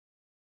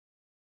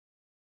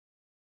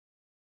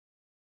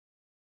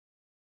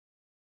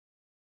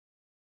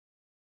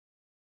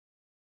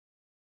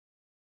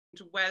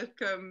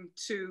welcome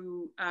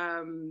to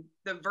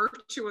the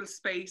virtual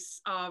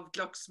space of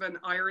Glucksman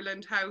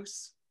Ireland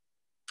House.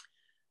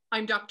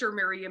 I'm Dr.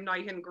 Miriam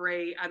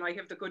Nihan-Gray, and I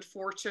have the good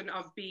fortune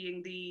of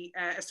being the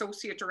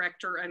Associate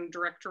Director and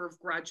Director of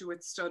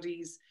Graduate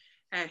Studies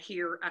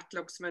here at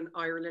Glucksman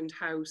Ireland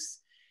House.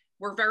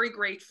 We're very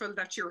grateful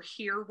that you're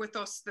here with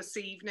us this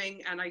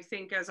evening, and I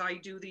think as I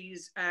do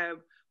these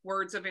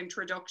words of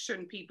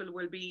introduction, people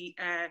will be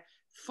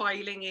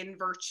filing in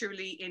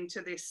virtually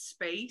into this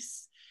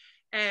space.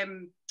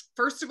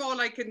 First of all,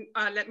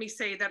 let me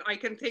say that I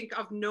can think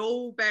of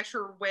no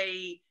better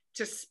way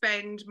to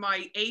spend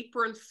my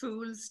April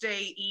Fool's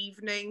Day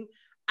evening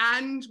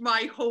and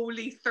my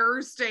Holy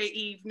Thursday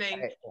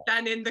evening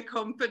than in the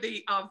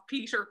company of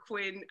Peter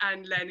Quinn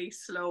and Lenny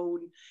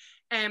Sloan.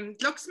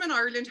 Glucksman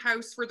Ireland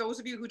House, for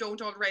those of you who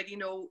don't already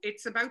know,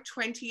 it's about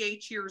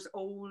 28 years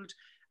old,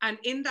 and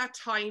in that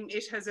time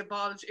it has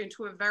evolved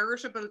into a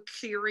veritable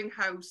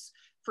clearinghouse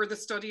for the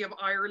study of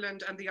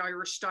Ireland and the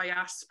Irish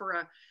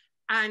diaspora.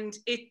 And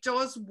it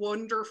does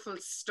wonderful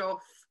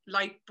stuff,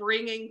 like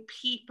bringing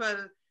people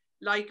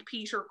like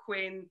Peter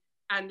Quinn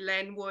and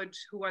Lenwood,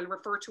 who I'll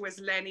refer to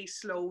as Lenny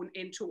Sloan,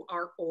 into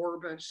our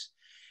orbit.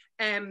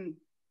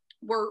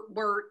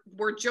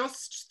 We're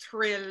just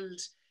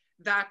thrilled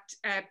that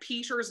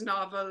Peter's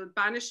novel,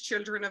 Banished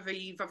Children of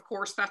Eve, of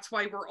course, that's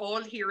why we're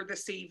all here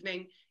this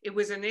evening. It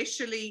was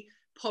initially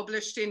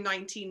published in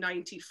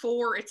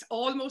 1994. It's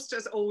almost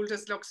as old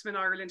as Glucksman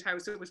Ireland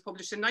House. It was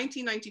published in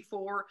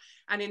 1994,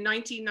 and in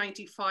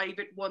 1995,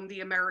 it won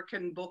the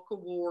American Book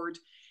Award.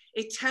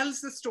 It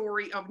tells the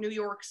story of New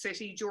York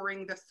City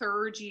during the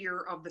third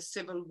year of the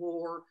Civil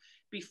War,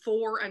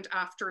 before and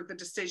after the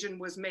decision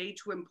was made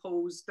to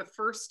impose the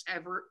first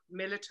ever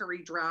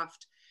military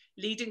draft,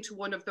 leading to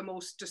one of the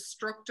most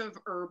destructive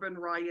urban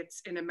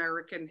riots in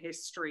American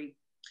history.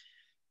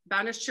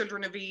 Banished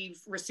Children of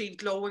Eve received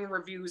glowing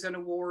reviews and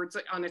awards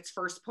on its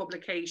first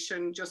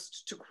publication.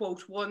 Just to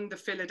quote one, the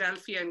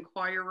Philadelphia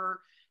Inquirer,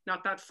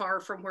 not that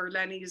far from where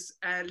Lenny's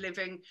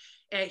living,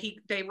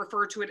 they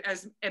refer to it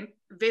as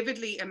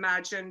vividly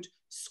imagined,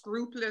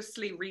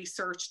 scrupulously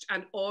researched,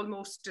 and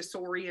almost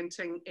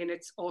disorienting in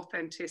its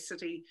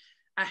authenticity,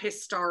 a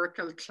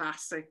historical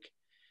classic.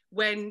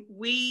 When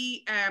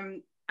we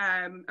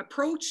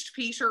approached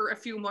Peter a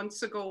few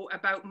months ago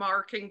about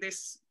marking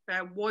this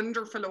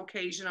wonderful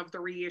occasion of the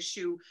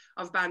reissue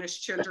of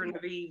Banished Children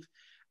of Eve,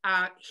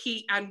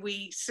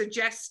 we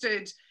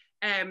suggested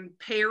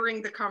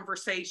pairing the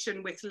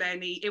conversation with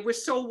Lenny. It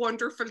was so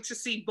wonderful to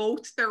see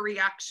both their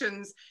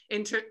reactions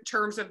in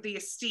terms of the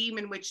esteem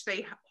in which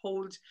they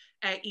hold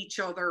each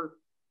other.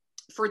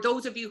 For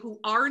those of you who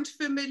aren't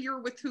familiar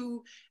with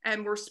who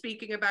we're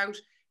speaking about,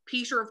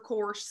 Peter, of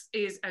course,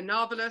 is a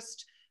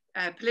novelist,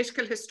 a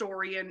political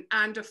historian,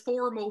 and a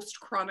foremost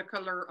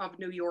chronicler of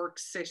New York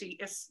City,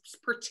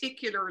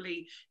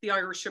 particularly the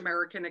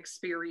Irish-American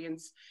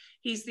experience.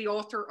 He's the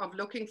author of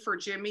Looking for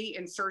Jimmy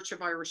in Search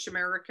of Irish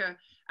America,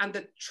 and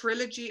the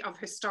trilogy of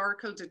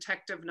historical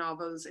detective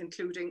novels,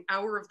 including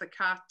Hour of the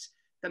Cat,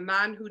 The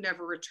Man Who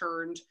Never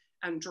Returned,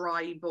 and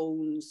Dry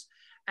Bones.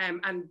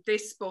 And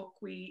this book,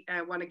 we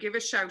want to give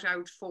a shout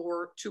out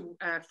to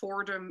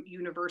Fordham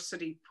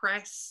University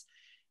Press.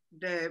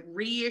 The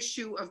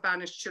reissue of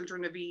Banished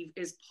Children of Eve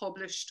is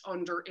published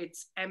under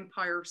its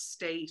Empire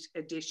State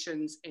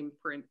Editions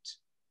imprint.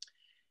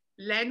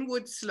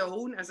 Lenwood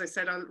Sloan, as I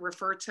said, I'll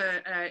refer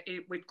to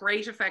it with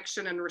great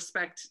affection and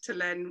respect to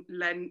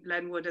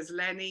Lenwood as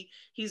Lenny.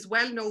 He's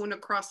well known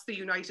across the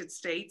United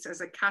States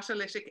as a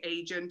catalytic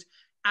agent,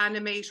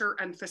 animator,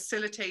 and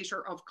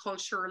facilitator of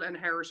cultural and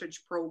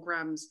heritage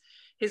programs.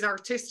 His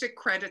artistic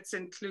credits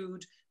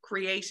include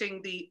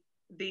creating the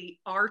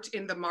Art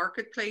in the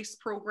Marketplace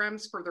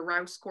programs for the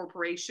Rouse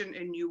Corporation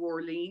in New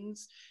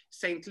Orleans,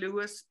 St.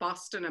 Louis,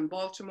 Boston, and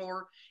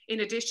Baltimore.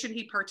 In addition,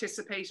 he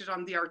participated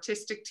on the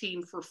artistic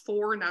team for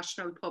 4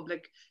 national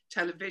public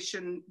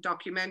television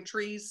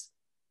documentaries.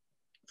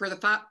 For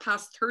the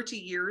past 30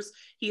 years,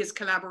 he has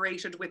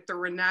collaborated with the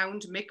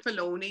renowned Mick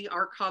Maloney,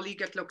 our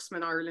colleague at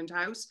Glucksman Ireland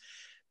House,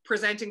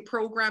 presenting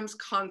programs,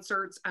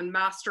 concerts, and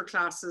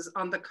masterclasses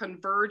on the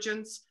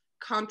convergence,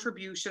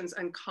 contributions,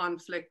 and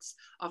conflicts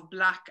of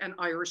Black and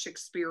Irish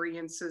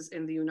experiences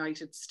in the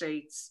United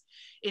States.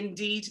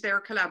 Indeed, their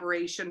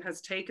collaboration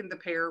has taken the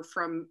pair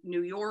from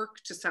New York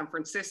to San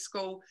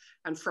Francisco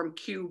and from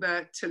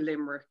Cuba to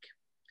Limerick.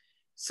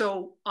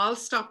 So I'll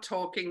stop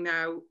talking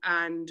now,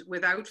 and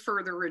without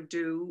further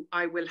ado,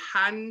 I will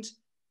hand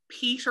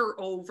Peter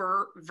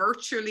over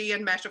virtually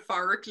and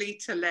metaphorically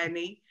to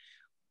Lenny.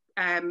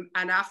 And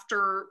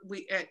after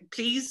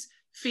please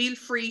feel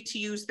free to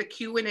use the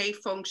Q&A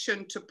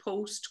function to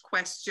post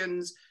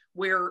questions.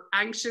 We're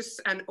anxious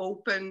and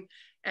open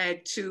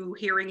to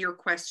hearing your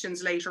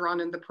questions later on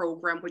in the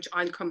program, which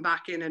I'll come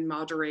back in and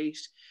moderate.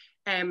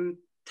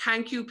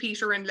 Thank you,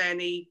 Peter and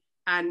Lenny.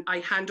 And I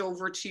hand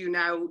over to you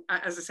now.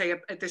 As I say,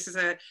 this is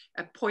a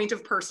point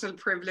of personal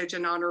privilege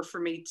and honor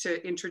for me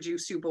to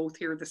introduce you both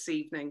here this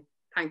evening.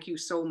 Thank you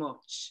so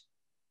much.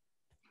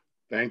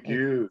 Thank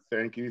you,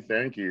 thank you,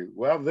 thank you.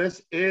 Well,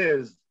 this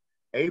is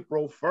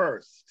April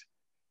 1st.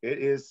 It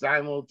is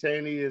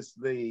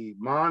simultaneously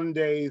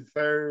Maundy,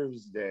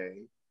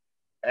 Thursday,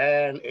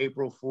 and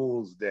April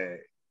Fool's Day.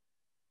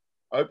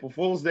 April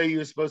Fool's Day,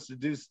 you're supposed to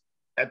do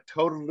a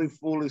totally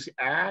foolish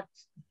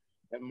act.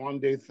 And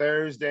Maundy,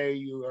 Thursday,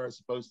 you are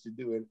supposed to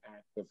do an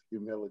act of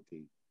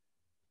humility.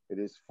 It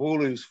is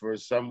foolish for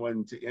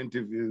someone to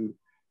interview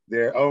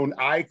their own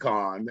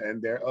icon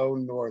and their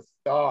own North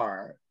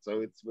Star. So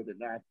it's with an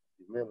act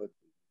of humility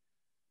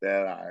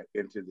that I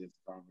enter this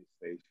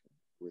conversation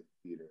with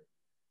Peter.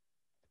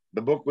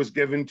 The book was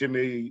given to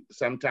me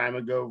some time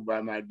ago by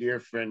my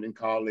dear friend and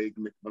colleague,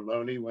 Mick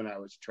Maloney, when I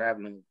was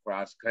traveling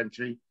across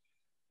country.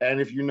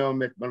 And if you know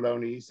Mick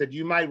Maloney, he said,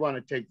 you might want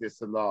to take this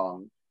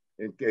along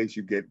in case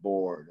you get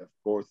bored. Of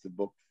course, the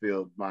book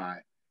filled my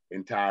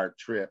entire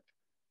trip.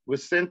 It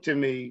was sent to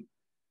me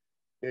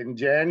in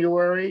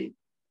January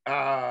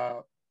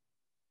of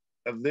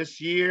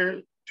this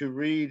year to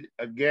read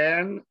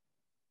again.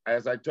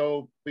 As I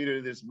told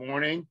Peter this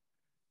morning,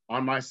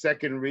 on my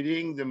second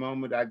reading, the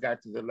moment I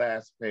got to the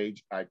last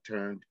page, I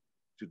turned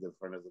to the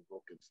front of the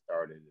book and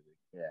started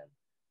it again.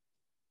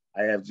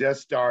 I have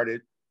just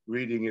started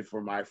reading it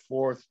for my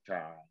fourth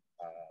time,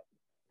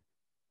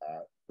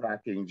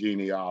 tracking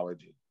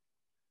genealogy.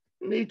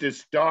 We need to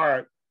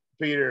start,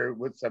 Peter,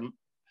 with some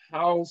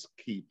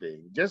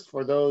housekeeping, just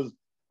for those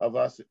of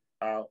us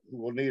who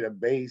will need a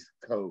base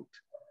coat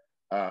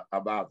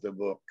about the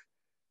book.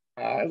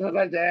 I'd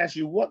like to ask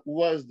you, what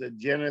was the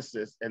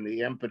genesis and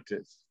the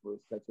impetus for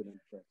such an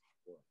impressive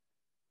book?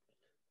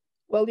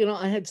 Well, you know,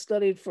 I had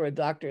studied for a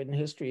doctorate in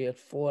history at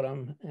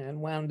Fordham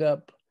and wound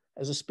up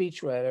as a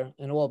speechwriter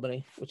in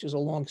Albany, which is a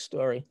long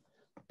story.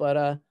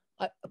 But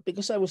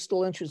because I was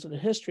still interested in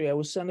history, I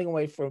was sending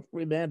away for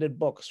remanded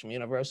books from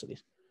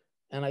universities.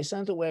 And I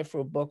sent away for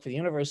a book for the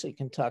University of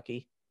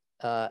Kentucky,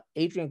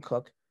 Adrian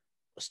Cook,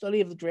 a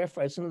study of the draft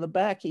riots. And in the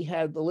back, he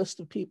had the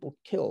list of people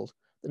killed,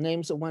 the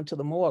names that went to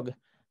the morgue,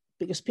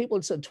 because people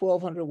had said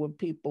 1,200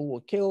 people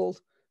were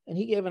killed. And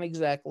he gave an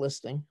exact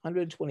listing,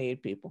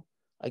 128 people.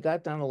 I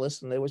got down the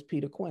list and there was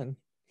Peter Quinn,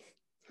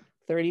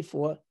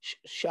 34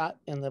 shot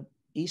in the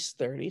East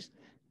 30s.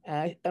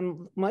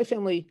 And my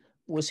family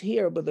was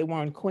here, but they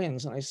weren't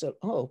Quinns. And I said,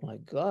 oh my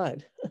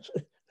God,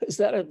 is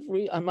that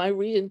am I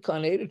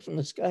reincarnated from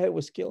this guy who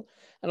was killed?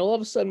 And all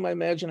of a sudden my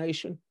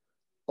imagination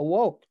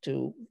awoke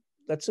to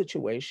that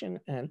situation.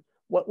 And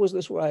what was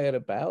this riot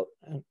about?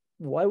 And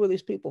why were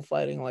these people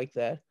fighting like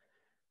that?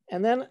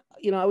 And then,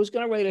 you know, I was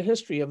going to write a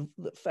history of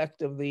the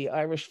effect of the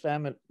Irish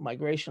famine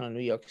migration on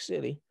New York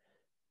City.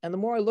 And the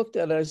more I looked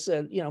at it, I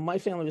said, you know, my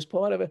family was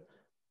part of it.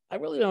 I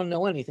really don't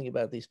know anything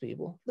about these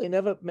people. They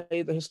never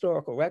made the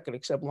historical record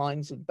except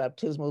lines of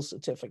baptismal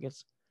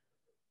certificates.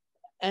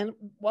 And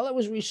while I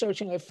was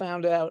researching, I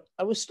found out,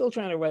 I was still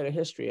trying to write a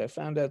history. I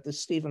found out that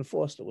Stephen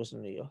Foster was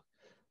in New York,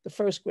 the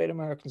first great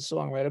American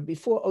songwriter.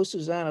 Before O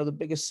Susanna, the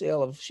biggest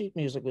sale of sheet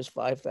music was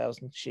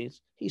 5,000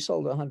 sheets. He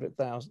sold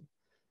 100,000.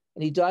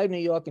 And he died in New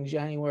York in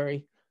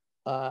January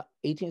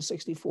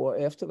 1864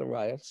 after the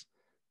riots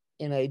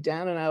in a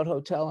down and out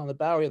hotel on the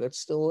Bowery that's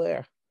still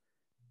there.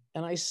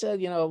 And I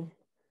said, you know,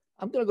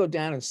 I'm going to go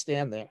down and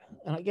stand there.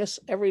 And I guess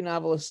every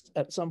novelist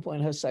at some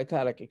point has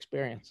psychotic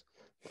experience.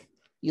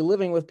 You're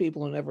living with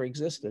people who never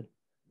existed.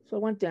 So I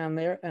went down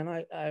there and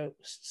I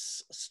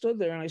stood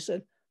there and I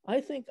said,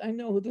 I think I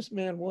know who this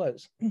man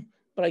was,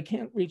 but I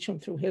can't reach him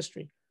through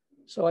history.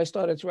 So I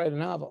started to write a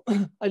novel.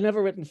 I'd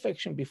never written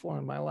fiction before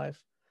in my life,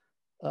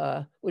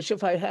 which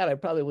if I had, I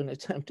probably wouldn't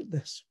have attempted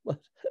this. But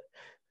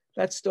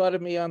that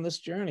started me on this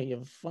journey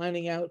of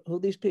finding out who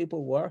these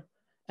people were.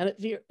 And if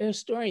you're a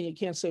historian, you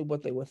can't say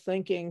what they were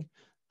thinking.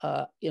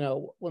 You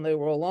know, when they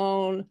were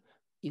alone,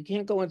 you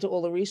can't go into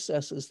all the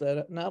recesses that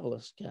a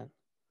novelist can.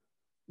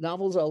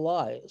 Novels are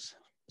lies,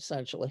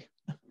 essentially,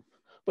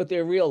 but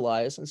they're real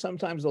lies. And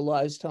sometimes the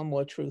lies tell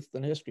more truth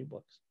than history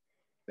books.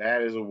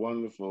 That is a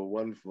wonderful,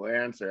 wonderful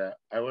answer.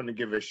 I want to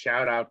give a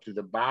shout out to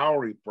the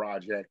Bowery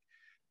Project,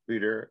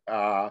 Peter,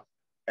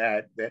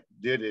 that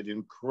did an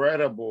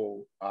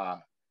incredible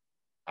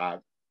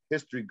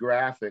history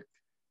graphic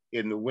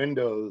in the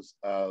windows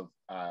of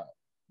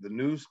the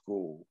new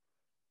school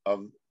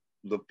of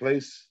the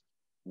place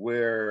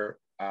where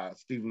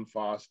Stephen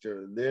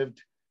Foster lived,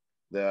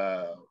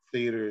 the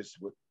theaters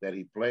that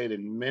he played,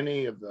 in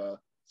many of the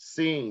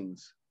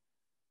scenes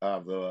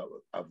of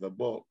the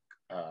book.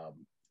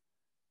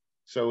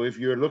 So if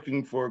you're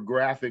looking for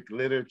graphic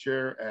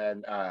literature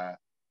and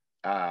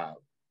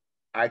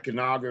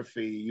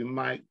iconography, you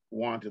might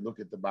want to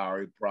look at the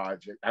Bowery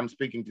Project. I'm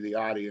speaking to the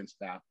audience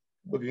now,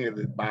 looking at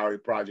the Bowery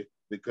Project,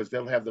 because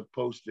they'll have the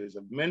posters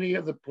of many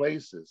of the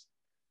places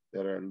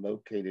that are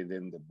located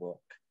in the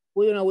book.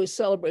 Well, you know, we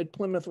celebrate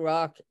Plymouth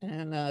Rock,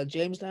 and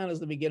Jamestown is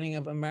the beginning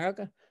of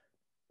America.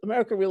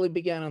 America really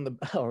began on the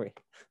Bowery.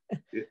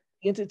 Yeah.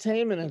 The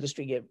entertainment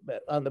industry get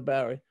on the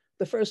Bowery.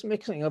 The first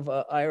mixing of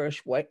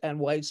Irish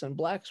whites and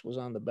blacks was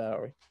on the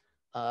Bowery.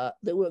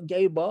 There were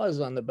gay bars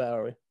on the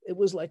Bowery. It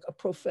was like a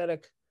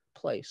prophetic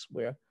place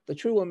where the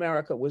true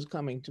America was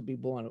coming to be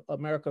born,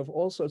 America of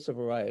all sorts of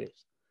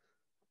varieties.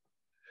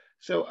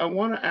 So I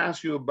want to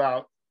ask you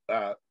about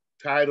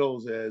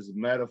titles as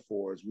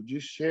metaphors. Would you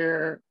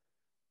share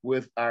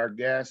with our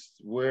guests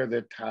where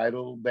the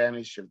title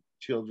Banished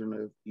Children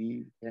of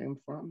Eve came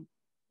from?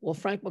 Well,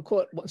 Frank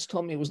McCourt once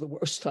told me it was the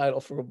worst title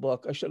for a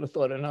book. I should have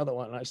thought another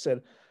one. I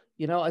said,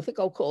 you know, I think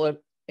I'll call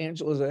it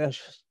Angela's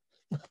Ashes.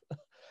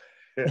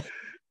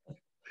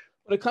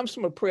 But it comes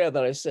from a prayer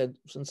that I said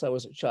since I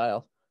was a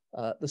child.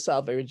 The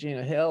Salve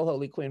Regina, Hail,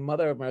 Holy Queen,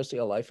 Mother of Mercy,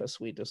 our life, our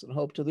sweetness, and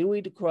hope. To thee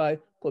we do cry,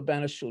 poor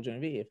banished children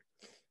of Eve.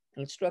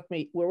 And it struck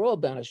me, we're all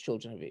banished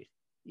children of Eve.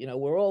 You know,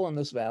 we're all in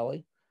this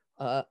valley,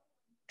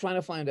 trying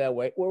to find our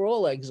way. We're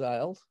all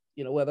exiled,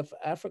 you know, whether for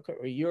Africa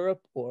or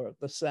Europe or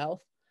the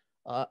South,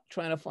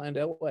 trying to find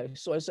our way.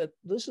 So I said,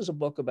 this is a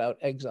book about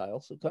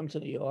exiles who come to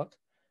New York.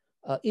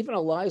 Even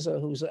Eliza,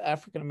 who's an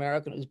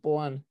African-American, who's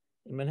born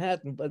in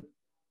Manhattan, but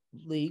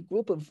the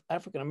group of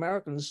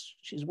African-Americans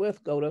she's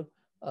with go to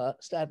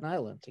Staten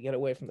Island to get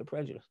away from the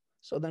prejudice.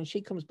 So then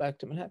she comes back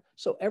to Manhattan.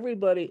 So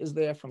everybody is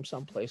there from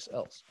someplace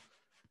else.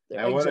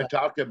 I want to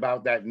talk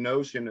about that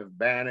notion of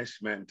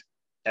banishment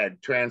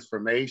and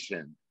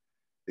transformation,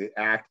 the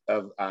act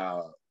of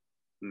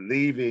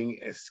leaving,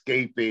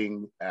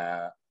 escaping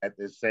at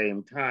the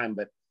same time.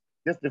 But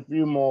just a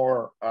few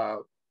more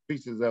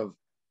pieces of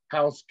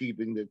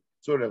housekeeping to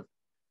sort of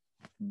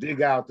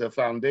dig out the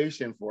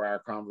foundation for our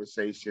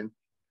conversation.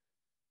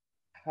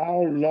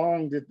 How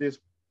long did this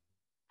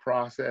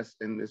process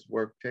and this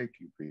work take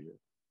you, Peter?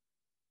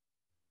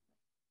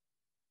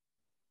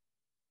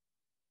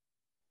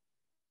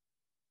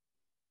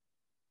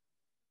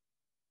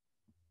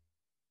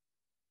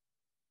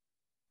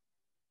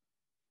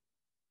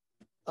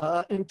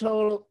 In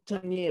total,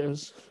 10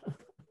 years.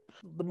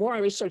 The more I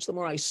researched, the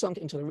more I sunk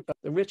into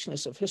the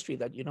richness of history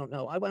that you don't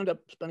know. I wound up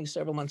spending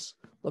several months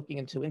looking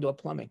into indoor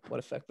plumbing, what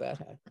effect that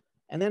had.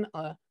 And then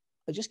I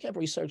just kept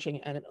researching.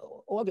 And in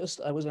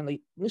August, I was in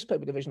the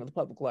newspaper division of the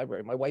public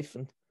library. My wife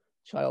and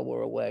child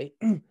were away.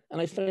 And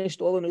I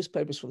finished all the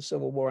newspapers for the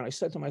Civil War. And I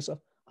said to myself,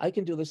 I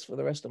can do this for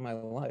the rest of my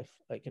life.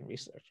 I can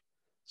research.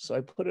 So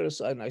I put it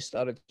aside and I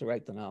started to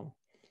write the novel.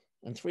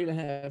 And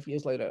 3.5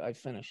 years later, I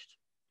finished.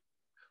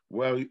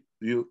 Well,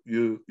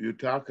 you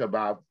talk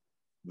about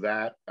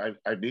that.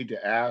 I need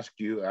to ask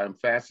you, I'm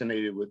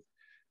fascinated with,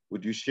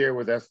 would you share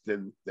with us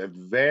the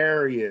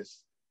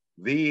various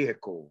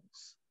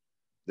vehicles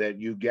that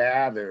you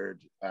gathered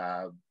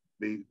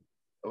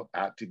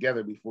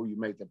together before you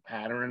made the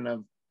pattern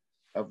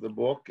of the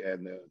book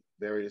and the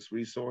various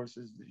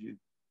resources that you?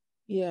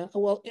 Yeah,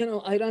 well, you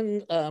know,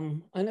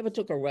 I never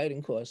took a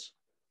writing course.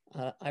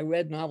 I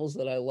read novels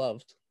that I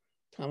loved.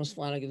 Thomas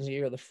Flanagan's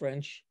Year of the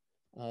French,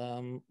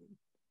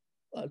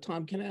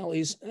 Tom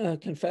Keneally's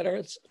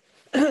Confederates,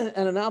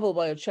 and a novel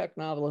by a Czech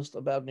novelist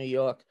about New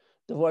York,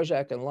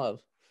 Dvorak and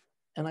Love.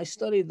 And I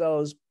studied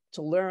those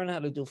to learn how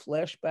to do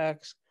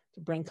flashbacks,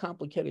 to bring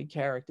complicated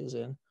characters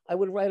in. I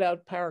would write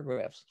out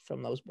paragraphs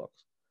from those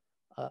books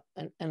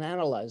and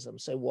analyze them,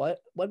 say, what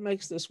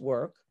makes this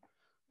work?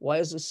 Why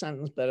is this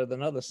sentence better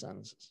than other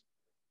sentences?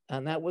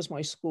 And that was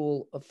my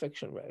school of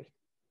fiction writing.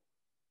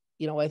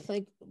 You know, I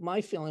think my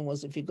feeling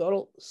was if you go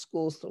to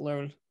schools to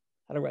learn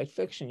how to write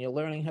fiction, you're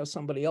learning how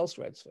somebody else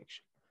writes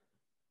fiction.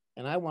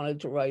 And I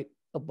wanted to write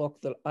a book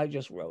that I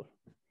just wrote.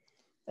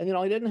 And, you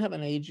know, I didn't have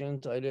an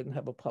agent. I didn't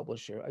have a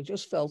publisher. I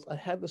just felt I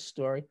had the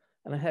story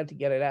and I had to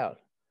get it out.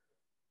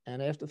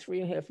 And after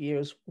 3.5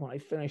 years, when I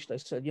finished, I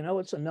said, you know,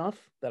 it's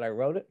enough that I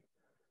wrote it.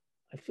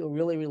 I feel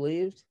really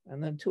relieved.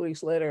 And then 2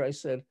 weeks later, I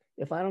said,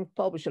 if I don't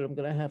publish it, I'm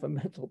going to have a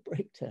mental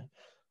breakdown.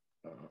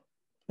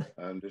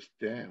 I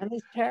understand. And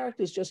these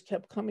characters just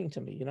kept coming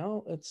to me, you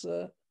know, it's,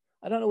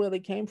 I don't know where they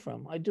came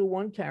from. I do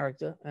one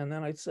character and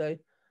then I'd say,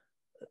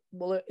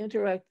 well,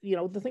 interact, you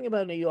know, the thing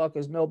about New York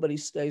is nobody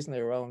stays in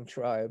their own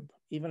tribe.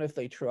 Even if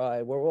they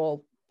try, we're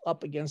all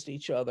up against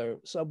each other,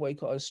 subway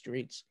cars,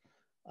 streets.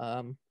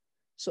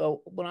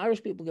 So when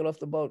Irish people get off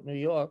the boat in New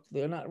York,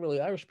 they're not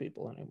really Irish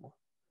people anymore.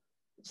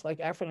 It's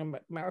like African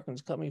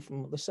Americans coming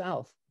from the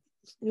South.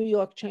 New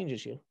York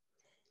changes you.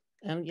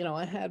 And, you know,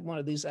 I had one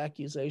of these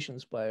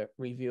accusations by a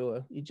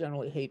reviewer. You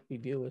generally hate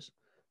reviewers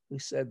who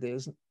said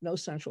there's no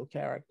central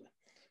character.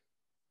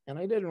 And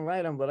I didn't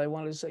write them, but I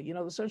wanted to say, you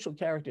know, the central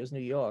character is New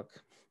York.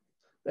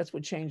 That's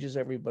what changes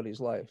everybody's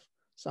life.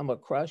 Some are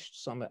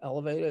crushed, some are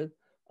elevated.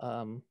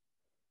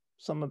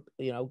 Some,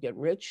 you know, get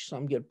rich,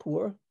 some get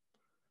poor.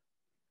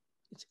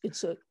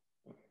 It's a...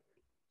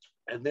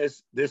 And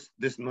this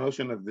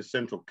notion of the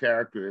central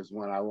character is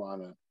one I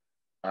want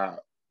to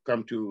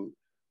come to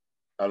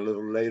a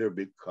little later,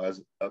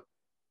 because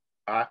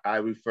I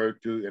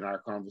referred to in our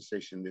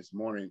conversation this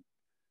morning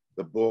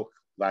the book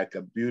like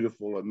a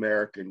beautiful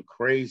American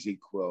crazy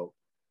quilt,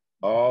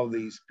 all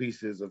these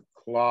pieces of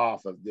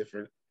cloth of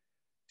different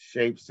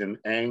shapes and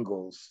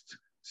angles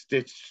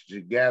stitched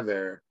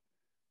together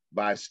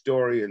by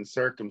story and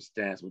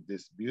circumstance with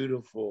this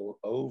beautiful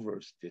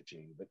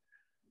overstitching. But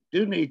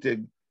do need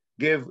to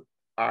give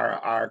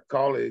our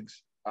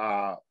colleagues,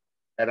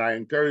 and I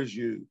encourage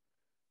you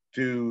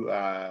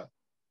to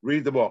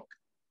read the book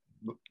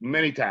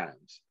many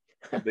times,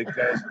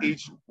 because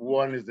each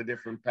one is a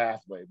different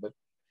pathway. But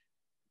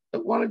I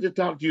wanted to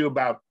talk to you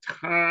about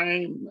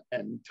time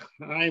and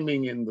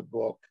timing in the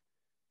book,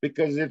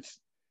 because it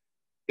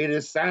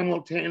is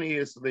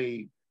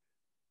simultaneously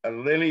a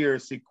linear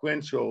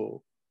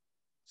sequential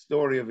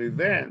story of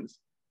events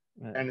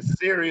and a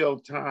serial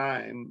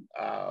time,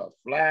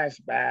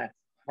 flashback,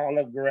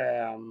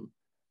 hologram,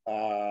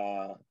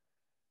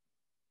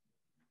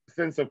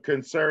 sense of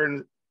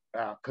concern,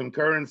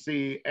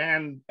 concurrency,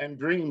 and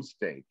dream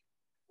state.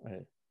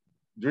 Right.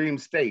 Dream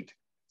state.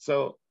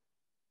 So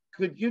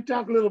could you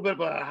talk a little bit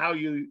about how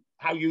you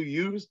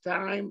use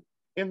time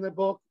in the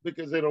book,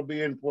 because it'll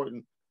be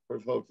important for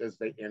folks as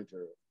they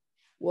enter it?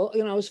 Well,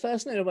 you know, I was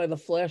fascinated by the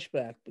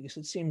flashback because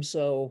it seems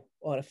so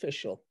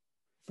artificial,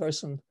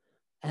 person.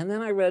 And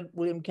then I read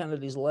William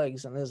Kennedy's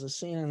Legs, and there's a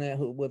scene in there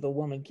with a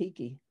woman,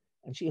 Kiki,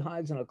 and she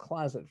hides in a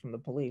closet from the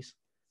police.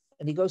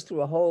 And he goes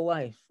through a whole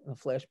life in a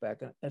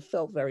flashback, and it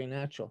felt very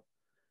natural.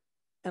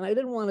 And I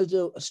didn't want to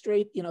do a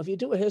straight, you know, if you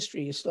do a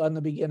history, you start in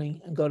the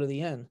beginning and go to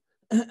the end.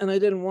 And I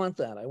didn't want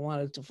that. I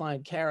wanted to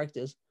find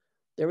characters.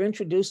 They're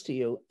introduced to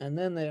you, and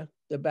then their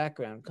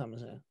background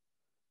comes in.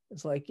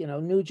 It's like, you know,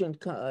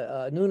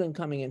 Noonan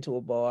coming into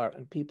a bar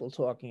and people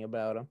talking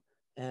about him.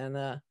 And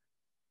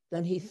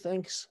then he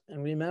thinks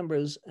and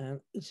remembers, and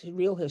his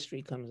real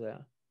history comes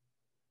out.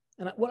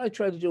 And what I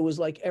tried to do was,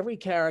 like, every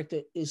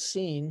character is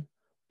seen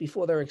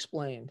before they're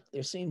explained.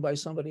 They're seen by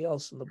somebody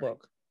else in the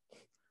book.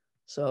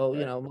 So,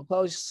 you know,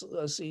 Macaulay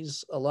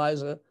sees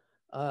Eliza,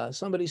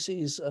 somebody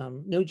sees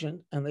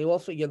Nugent, and they all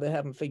figure they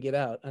haven't figured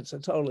out. It's a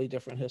totally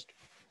different history.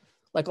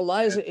 Like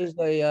Eliza is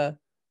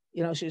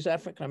you know, she's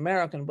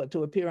African-American, but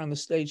to appear on the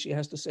stage, she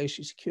has to say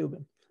she's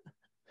Cuban.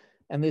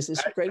 And there's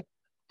this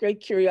great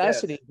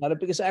curiosity about it,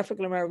 because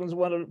African-Americans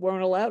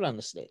weren't allowed on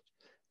the stage.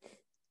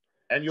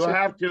 And you'll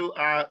have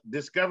to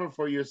discover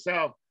for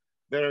yourself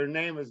that her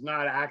name is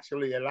not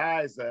actually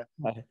Eliza.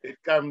 Right. It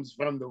comes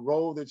from the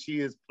role that she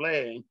is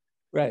playing.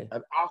 Right.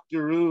 An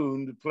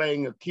octoroon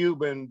playing a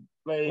Cuban,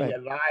 playing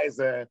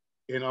Eliza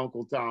in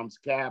Uncle Tom's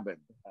Cabin.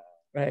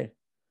 Right.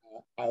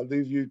 I'll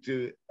leave you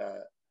to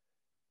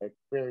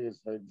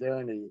experience her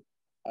journey.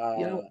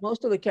 You know,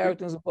 most of the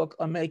characters in the book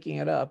are making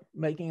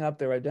up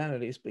their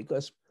identities,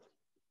 because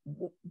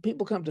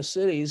people come to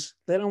cities,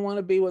 they don't want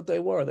to be what they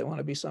were. They want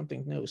to be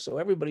something new. So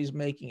everybody's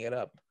making it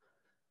up,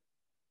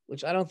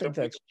 which I don't think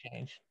that's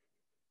changed.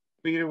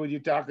 Peter, would you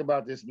talk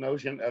about this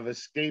notion of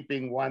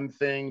escaping one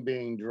thing,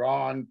 being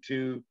drawn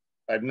to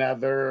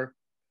another,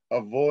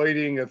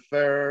 avoiding a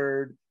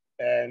third,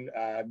 and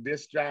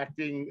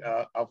distracting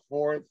a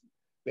fourth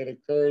that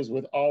occurs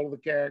with all of the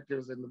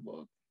characters in the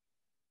book?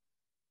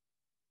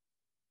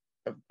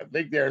 I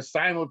think they're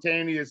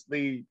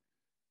simultaneously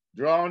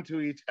drawn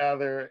to each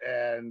other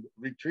and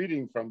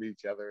retreating from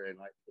each other. And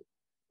I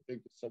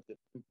think it's such an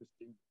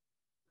interesting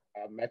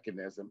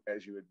mechanism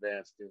as you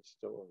advance their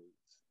stories.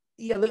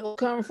 Yeah, they all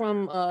come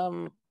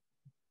from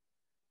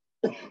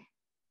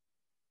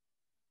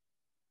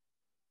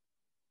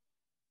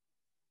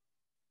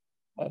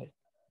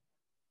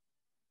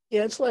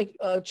yeah, it's like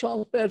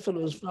Charles Bedford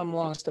was from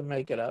Lawrence to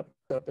make it up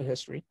a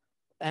history.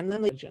 And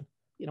then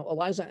you know,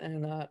 Eliza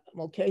and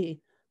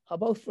Mulcahy are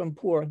both from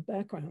poor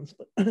backgrounds,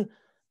 but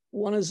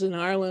one is in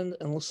Ireland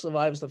and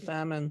survives the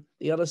famine.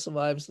 The other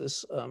survives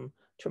this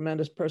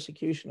tremendous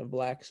persecution of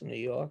Blacks in New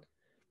York.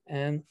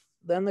 And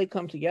then they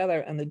come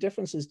together and the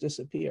differences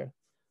disappear.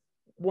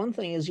 One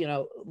thing is, you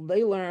know,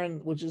 they learn,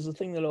 which is the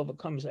thing that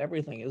overcomes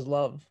everything, is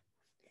love.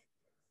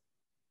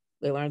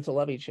 They learn to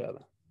love each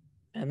other.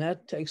 And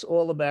that takes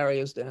all the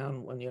barriers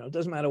down when, you know, it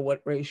doesn't matter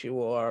what race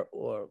you are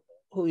or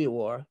who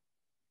you are.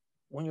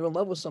 When you're in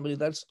love with somebody,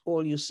 that's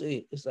all you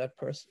see is that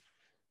person.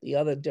 The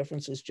other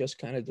differences just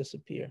kind of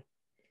disappear.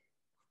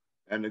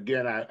 And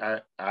again,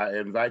 I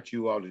invite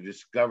you all to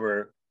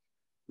discover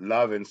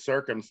Love and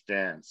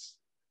Circumstance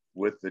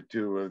with the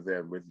two of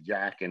them, with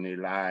Jack and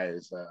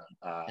Eliza.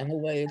 And the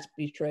way it's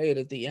betrayed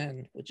at the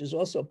end, which is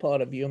also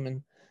part of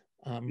human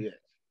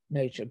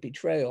nature,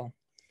 betrayal.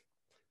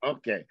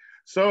 Okay,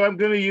 so I'm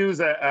going to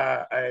use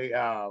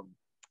a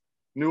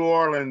New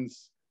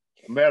Orleans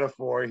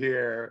metaphor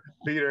here,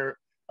 Peter,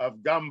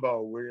 of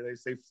gumbo, where they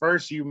say,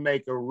 first you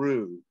make a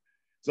roux.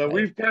 So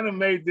we've kind of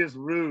made this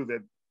roux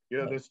that, you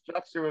know, the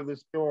structure of the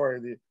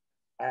story,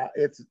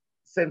 its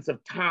sense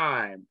of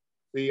time,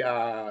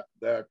 the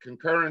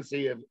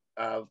concurrency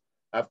of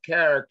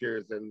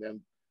characters and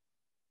them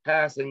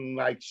passing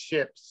like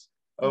ships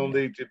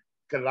only to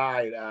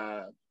collide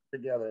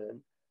together.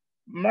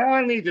 Now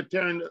I need to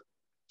turn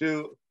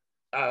to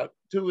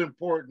two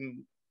important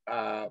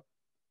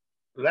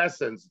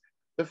lessons.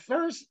 The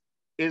first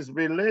is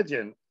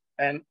religion,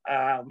 and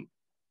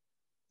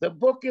the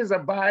book is a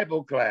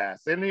Bible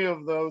class. Any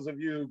of those of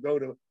you who go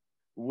to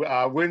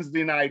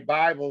Wednesday night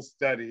Bible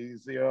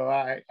studies, you know,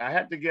 I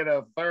had to get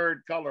a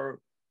third color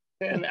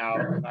pen out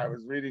when I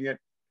was reading it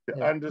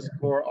to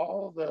underscore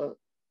all the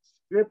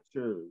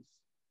scriptures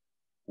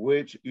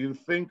which you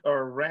think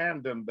are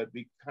random but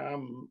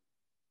become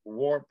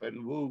warp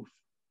and woof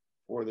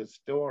for the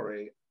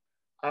story.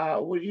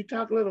 Will you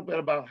talk a little bit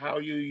about how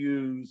you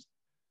use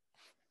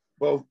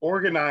both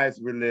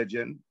organized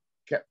religion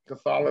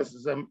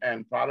Catholicism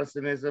and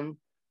Protestantism,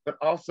 but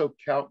also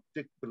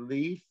Celtic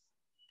belief,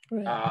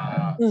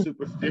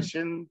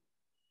 superstition,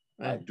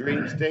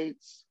 dream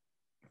states.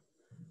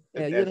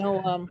 Yeah, you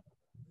know,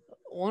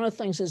 one of the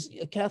things is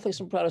Catholics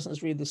and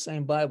Protestants read the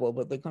same Bible,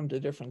 but they come to a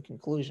different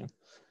conclusion.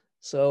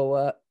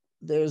 So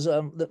there's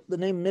the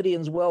name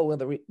Midian's Well,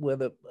 where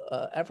the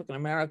African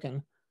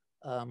American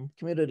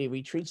community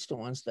retreats to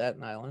on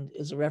Staten Island,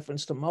 is a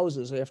reference to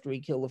Moses after he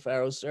killed the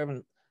Pharaoh's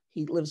servant.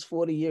 He lives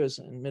 40 years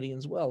in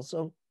Midian's Well.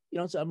 So, you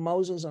know, it's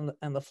Moses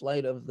and the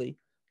flight of the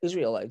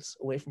Israelites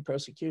away from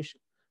persecution.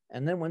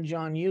 And then when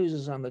John Hughes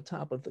is on the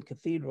top of the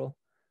cathedral,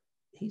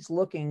 he's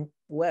looking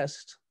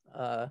west,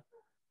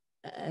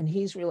 and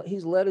he's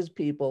led his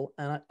people.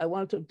 And I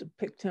wanted to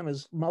depict him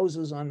as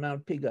Moses on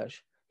Mount Pigash.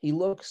 He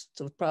looks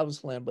to the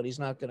promised land, but he's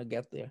not going to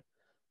get there.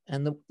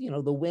 And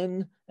the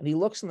wind, and he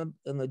looks in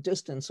the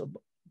distance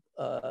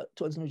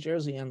towards New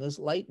Jersey, and there's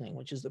lightning,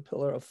 which is the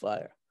pillar of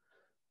fire.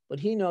 But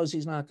he knows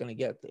he's not going to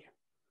get there.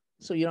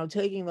 So, you know,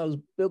 taking those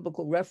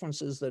biblical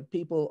references that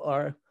people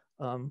are,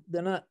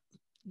 they're not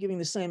giving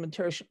the same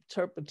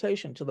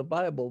interpretation to the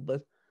Bible,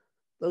 but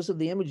those are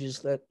the images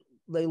that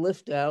they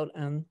lift out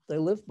and they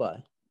live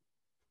by.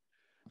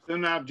 So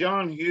now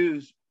John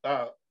Hughes,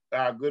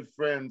 our good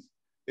friends,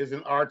 is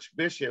an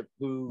archbishop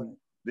who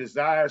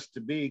desires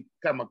to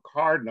become a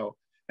cardinal.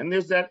 And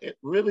there's that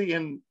really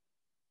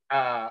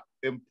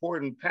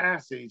important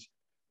passage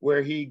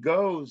where he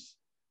goes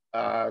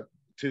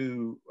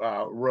to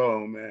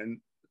Rome and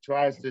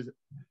tries to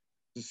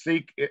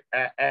seek it,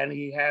 and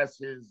he has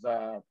his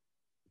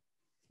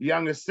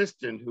young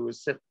assistant who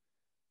is sent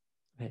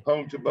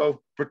home to both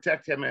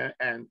protect him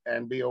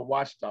and be a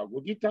watchdog.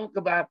 Would you talk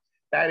about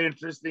that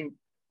interesting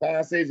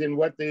passage and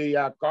what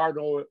the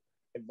cardinal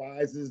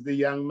advises the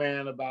young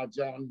man about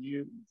John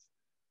Hughes?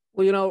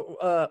 Well, you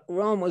know,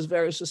 Rome was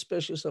very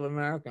suspicious of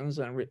Americans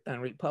and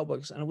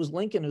republics, and it was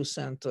Lincoln who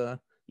sent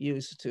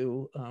Hughes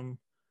to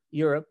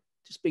Europe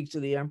to speak to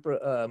the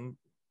Emperor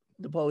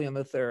Napoleon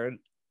III,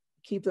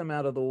 keep them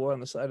out of the war on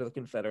the side of the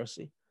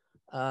Confederacy.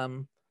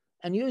 And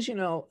Hughes, you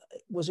know,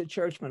 was a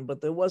churchman,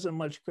 but there wasn't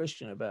much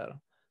Christian about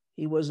him.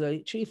 He was a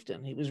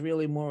chieftain. He was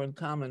really more in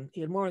common. He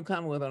had more in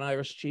common with an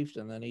Irish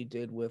chieftain than he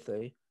did with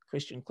a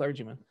Christian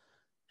clergyman.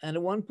 And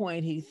at one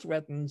point, he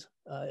threatened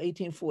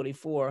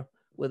 1844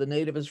 with the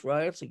nativist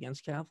riots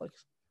against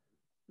Catholics.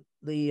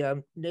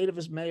 The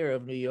nativist mayor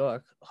of New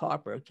York,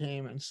 Harper,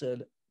 came and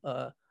said,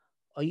 are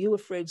you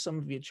afraid some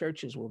of your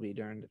churches will be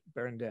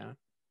burned down?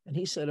 And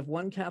he said, if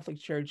one Catholic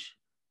church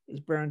is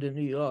burned in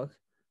New York,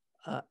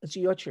 it's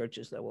your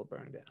churches that will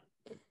burn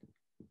down.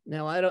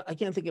 Now, I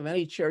can't think of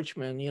any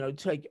churchman, you know,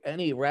 take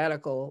any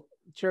radical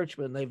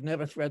churchman, they've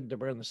never threatened to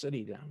burn the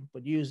city down,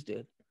 but Hughes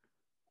did.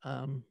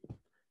 And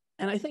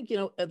I think, you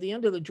know, at the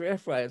end of the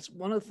draft riots,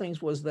 one of the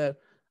things was that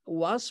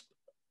Wasp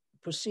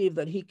perceived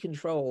that he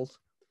controlled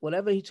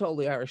whatever he told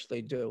the Irish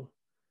they do.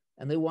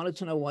 And they wanted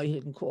to know why he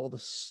didn't call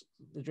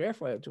the draft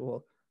riot to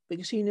all,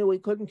 because he knew he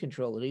couldn't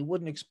control it. He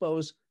wouldn't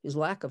expose his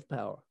lack of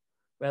power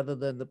rather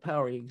than the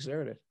power he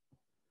exerted.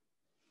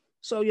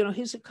 So, you know,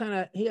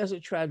 he has a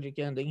tragic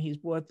ending. He's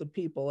brought the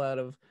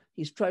people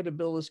he's tried to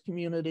build his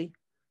community.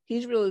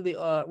 He's really the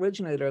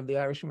originator of the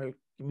Irish American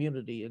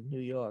community in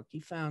New York.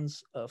 He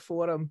founds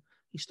Fordham.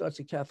 He starts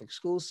a Catholic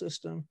school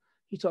system.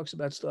 He talks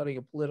about starting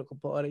a political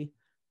party.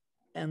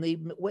 And the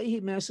way he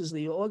masses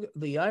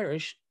the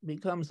Irish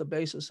becomes the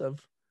basis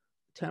of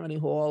Tammany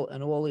Hall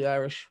and all the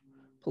Irish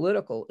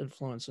political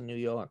influence in New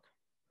York.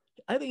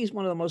 I think he's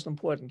one of the most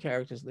important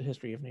characters in the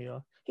history of New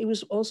York. He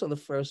was also the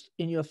first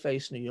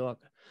in-your-face New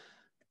Yorker.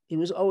 He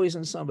was always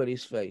in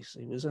somebody's face.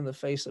 He was in the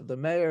face of the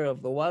mayor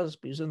of the Wasp.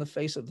 He was in the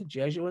face of the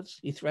Jesuits.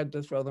 He threatened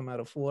to throw them out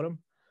of Fordham.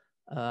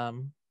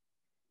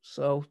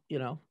 So, you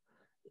know,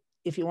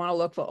 if you want to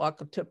look for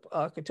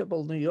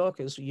archetypal New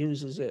Yorkers,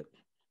 Hughes is it.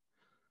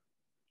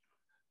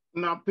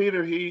 Now,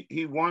 Peter,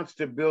 he wants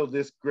to build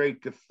this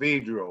great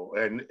cathedral,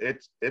 and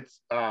it's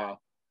a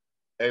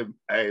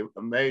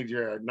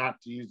major,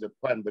 not to use a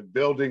pun, but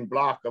building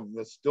block of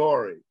the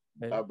story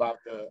about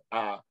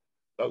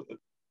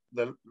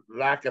the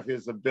lack of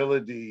his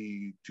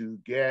ability to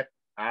get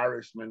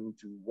Irishmen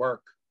to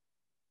work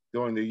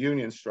during the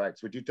union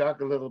strikes. Would you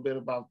talk a little bit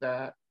about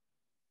that?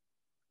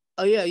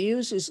 Oh yeah,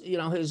 Hughes is, you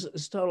know,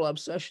 his total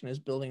obsession is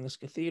building this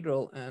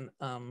cathedral, and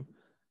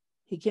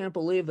he can't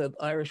believe that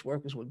Irish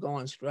workers would go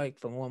on strike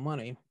for more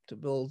money to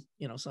build,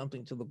 you know,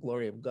 something to the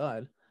glory of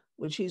God,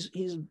 which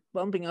he's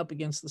bumping up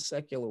against the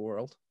secular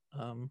world.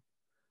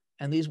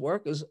 And these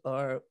workers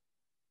are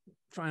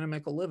trying to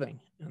make a living,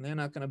 and they're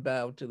not going to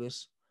bow to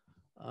this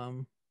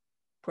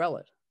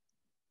prelate.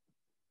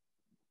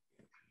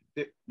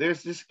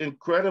 There's this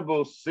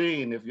incredible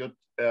scene, if you'll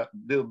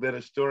do a bit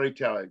of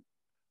storytelling,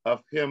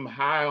 of him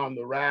high on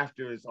the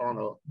rafters on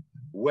a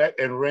wet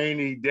and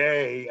rainy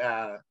day,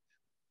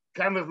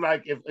 kind of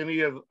like if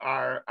any of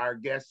our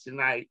guests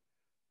tonight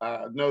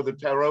know the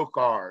tarot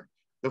card,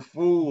 the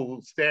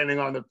fool standing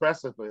on the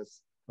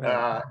precipice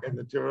in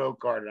the tarot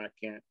card, and I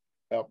can't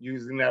help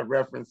using that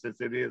reference since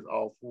it is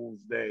All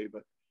Fool's Day,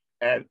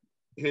 and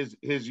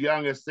his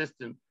young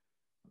assistant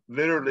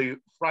literally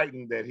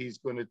frightened that he's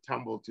going to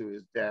tumble to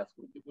his death.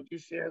 Would you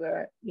share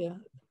that? Yeah.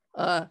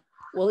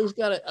 Well, he's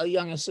got a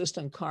young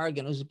assistant,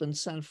 Cargan, who's been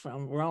sent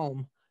from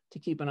Rome to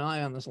keep an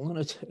eye on this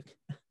lunatic.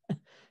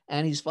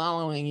 And he's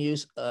following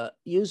Hughes.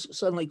 Hughes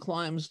suddenly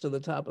climbs to the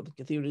top of the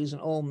cathedral. He's an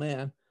old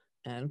man.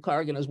 And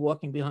Cargan is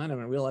walking behind him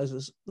and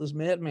realizes this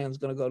madman's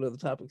going to go to the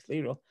top of the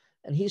cathedral.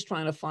 And he's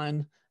trying to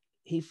find,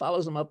 he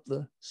follows him up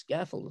the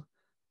scaffold.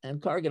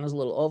 And Cargan is a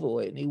little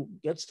overweight. And he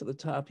gets to the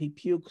top. He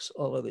pukes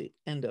over the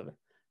end of it.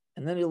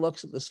 And then he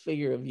looks at this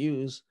figure of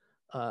Hughes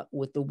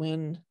with the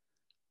wind.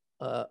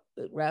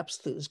 It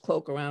wraps his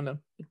cloak around him.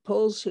 It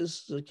pulls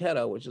his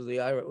zucchetto, which is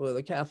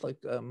the Catholic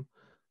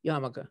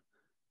yarmulke.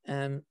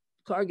 And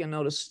Cargan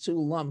noticed two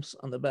lumps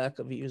on the back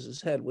of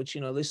Hughes's head, which,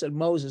 they said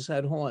Moses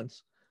had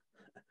horns.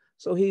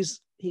 So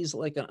he's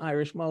like an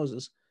Irish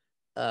Moses.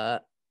 And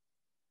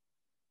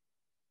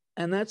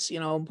that's,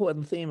 an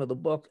important theme of the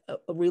book.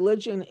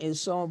 Religion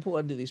is so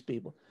important to these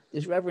people.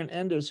 There's Reverend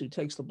Enders, who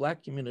takes the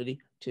Black community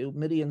to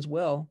Midian's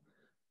well.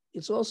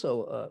 It's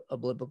also a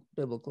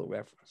biblical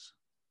reference.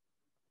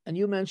 And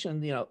you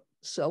mentioned,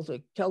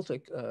 Celtic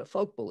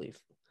folk belief.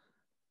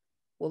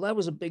 Well, that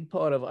was a big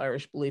part of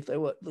Irish belief.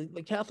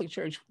 The Catholic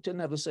Church didn't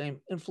have the same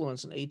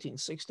influence in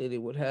 1860 they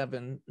would have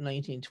in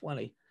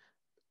 1920.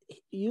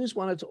 Hughes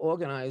wanted to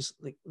organize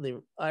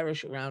the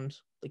Irish around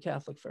the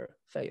Catholic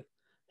faith.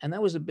 And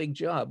that was a big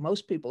job.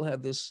 Most people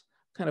had this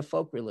kind of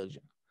folk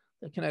religion.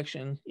 The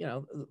connection,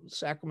 the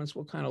sacraments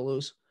were kind of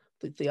loose.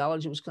 The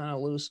theology was kind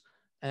of loose.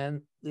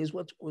 And there's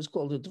what was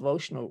called a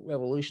devotional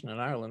revolution in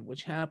Ireland,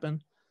 which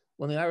happened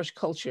when the Irish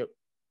culture,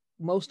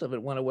 most of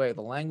it went away,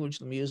 the language,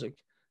 the music,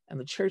 and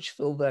the church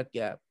filled that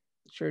gap.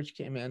 The church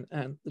came in,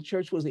 and the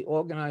church was the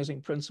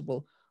organizing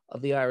principle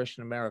of the Irish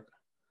in America.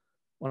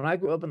 When I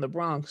grew up in the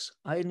Bronx,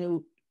 I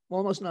knew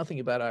almost nothing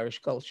about Irish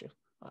culture.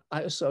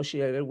 I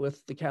associated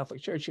with the Catholic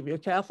Church. If you're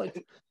Catholic,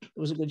 there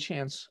was a good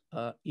chance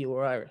you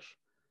were Irish.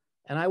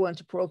 And I went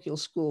to parochial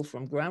school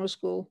from grammar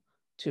school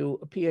to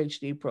a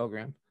PhD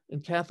program.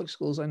 In Catholic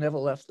schools, I never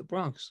left the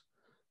Bronx.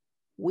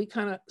 We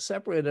kind of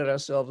separated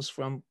ourselves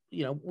from,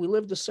 we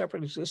lived a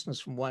separate existence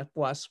from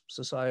WASP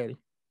society.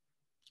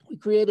 We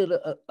created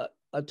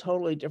a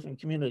totally different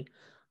community.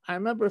 I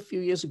remember a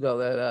few years ago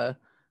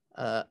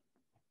that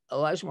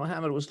Elijah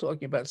Muhammad was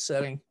talking about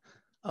setting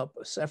up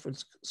a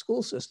separate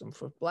school system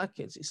for Black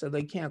kids. He said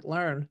they can't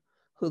learn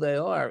who they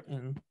are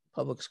in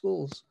public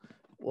schools.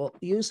 Well,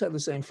 Hughes had the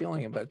same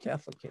feeling about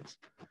Catholic kids.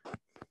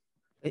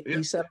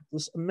 He set up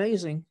this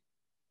amazing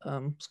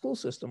school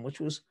system, which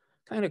was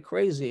kind of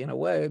crazy in a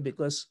way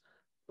because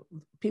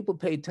people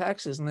paid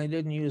taxes and they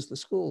didn't use the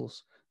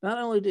schools. Not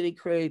only did he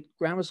create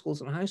grammar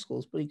schools and high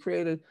schools, but he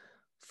created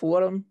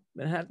Fordham,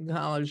 Manhattan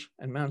College,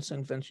 and Mount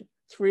St. Vincent,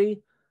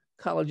 3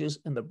 colleges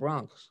in the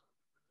Bronx.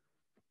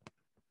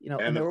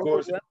 And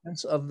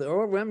there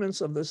are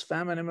remnants of this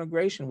famine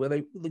immigration, where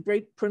the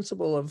great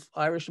principle of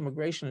Irish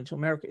immigration into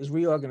America is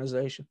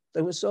reorganization.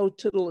 They were so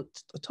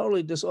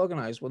totally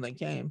disorganized when they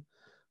came.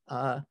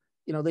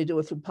 They do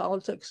it through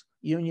politics,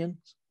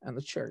 unions, and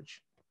the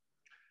church.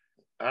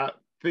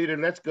 Peter,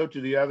 let's go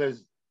to the other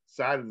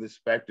side of the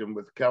spectrum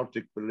with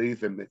Celtic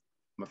belief and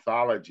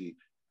mythology.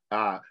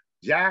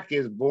 Jack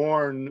is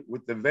born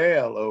with the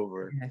veil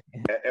over.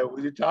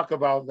 Will you talk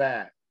about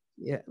that?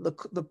 Yeah,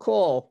 the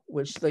caul,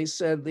 which they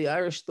said the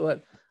Irish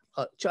thought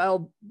a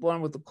child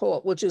born with the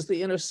caul, which is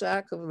the inner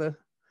sac of the,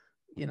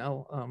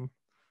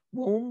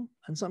 womb,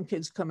 and some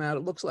kids come out,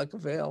 it looks like a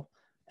veil,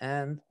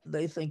 and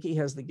they think he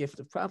has the gift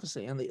of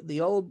prophecy. And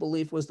the old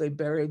belief was they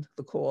buried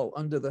the caul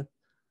under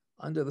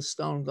the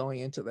stone going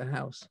into the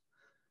house.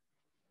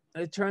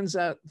 And it turns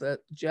out that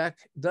Jack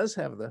does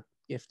have the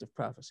gift of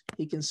prophecy.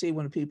 He can see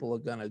when people are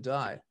going to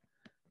die,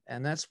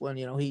 and that's when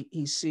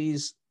he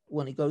sees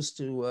when he goes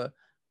to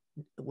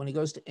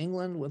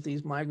England with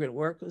these migrant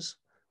workers.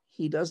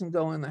 He doesn't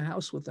go in the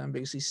house with them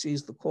because he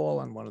sees the caul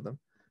on one of them,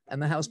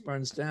 and the house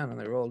burns down and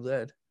they're all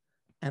dead.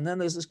 And then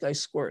there's this guy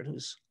Squirt,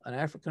 who's an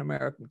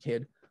African-American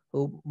kid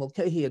who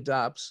Mulcahy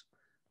adopts,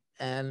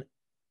 and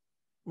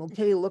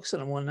Mulcahy looks at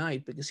him one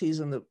night because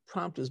he's in the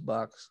prompter's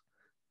box,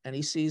 and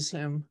he sees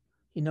him.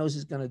 He knows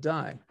he's going to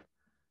die.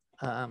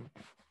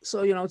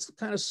 So it's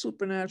kind of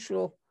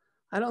supernatural.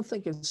 I don't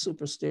think it's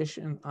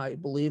superstition. I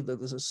believe that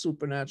there's a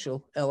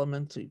supernatural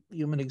element to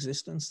human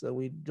existence that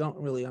we don't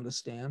really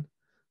understand,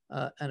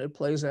 and it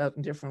plays out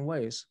in different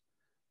ways.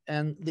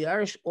 And the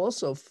Irish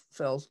also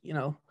felt,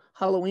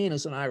 Halloween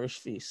is an Irish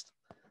feast.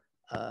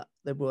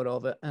 They brought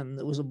over, and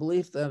there was a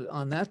belief that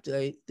on that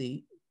day,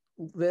 the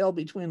veil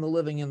between the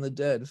living and the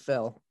dead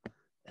fell,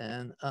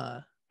 and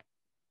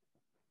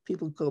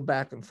people go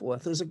back and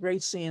forth. There's a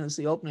great scene, it's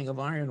the opening of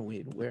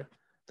Ironweed, where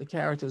the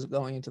characters are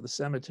going into the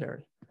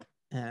cemetery,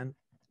 and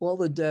all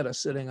the dead are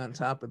sitting on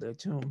top of their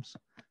tombs.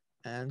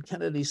 And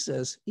Kennedy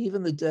says,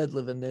 even the dead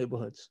live in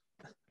neighborhoods,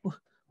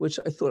 which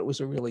I thought was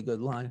a really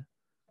good line.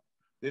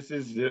 This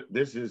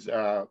is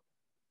us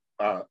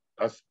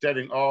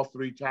studying all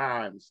 3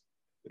 times,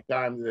 the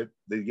time that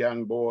the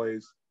young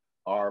boys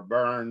are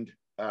burned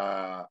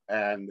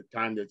and the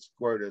time that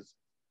Squirt is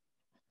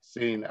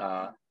seen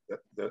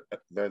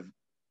the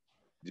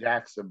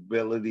Jack's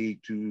ability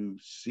to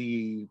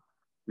see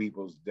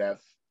people's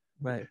death.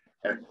 Right.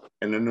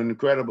 And an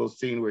incredible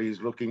scene where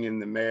he's looking in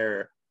the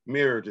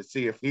mirror to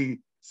see if he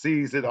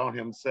sees it on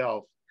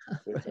himself,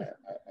 which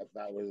I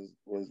thought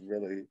was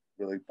really,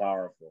 really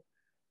powerful.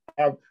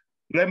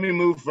 Let me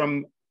move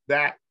from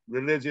that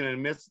religion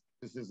and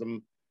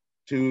mysticism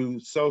to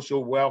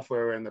social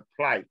welfare and the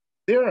plight.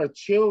 There are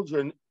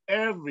children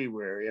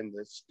everywhere in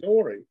the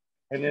story,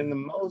 and in the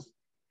most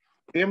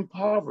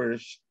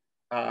impoverished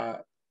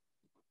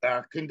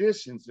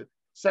conditions.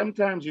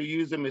 Sometimes you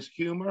use them as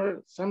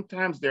humor.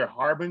 Sometimes they're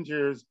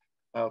harbingers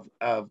of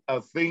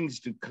things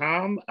to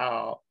come,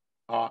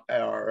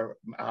 or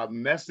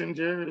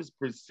messengers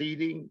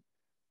preceding.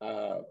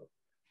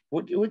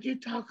 Would you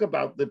talk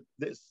about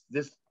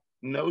this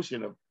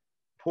notion of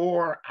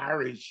poor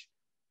Irish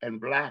and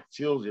Black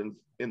children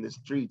in the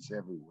streets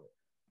everywhere?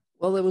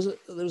 Well, there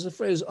was a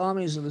phrase,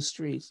 armies of the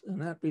streets,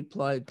 and that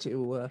replied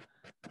to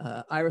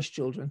Irish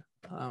children.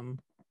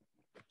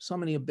 So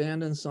many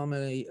abandoned, so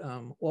many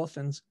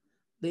orphans.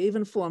 They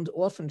even formed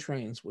orphan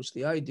trains, which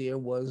the idea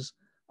was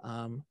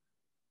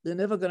they're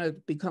never going to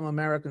become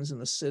Americans in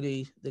the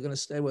city. They're going to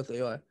stay what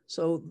they are.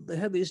 So they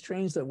had these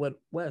trains that went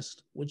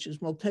west, which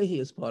is Mulcahy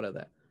is part of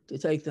that, to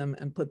take them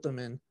and put them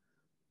in,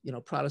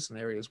 Protestant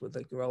areas where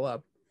they grow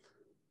up.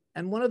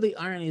 And one of the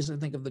ironies, I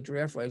think, of the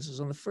draft riots is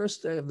on the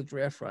first day of the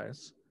draft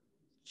riots,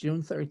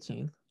 July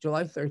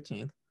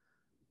 13th,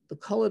 the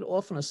colored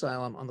orphan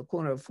asylum on the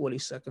corner of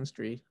 42nd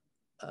Street,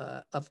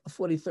 of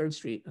 43rd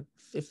Street and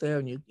 5th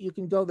Avenue. You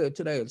can go there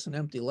today. It's an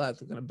empty lot.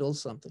 They're going to build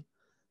something.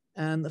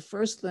 And the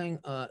first thing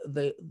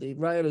the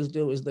rioters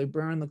do is they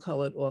burn the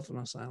colored orphan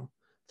asylum.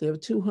 They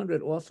have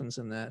 200 orphans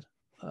in that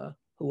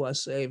who are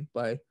saved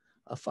by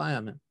a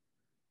fireman.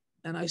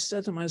 And I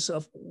said to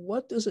myself,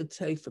 what does it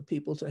take for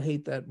people to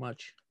hate that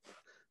much?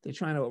 They're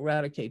trying to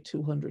eradicate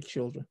 200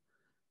 children.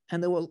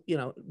 And there were,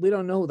 we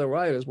don't know who the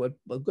rioters were,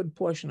 but a good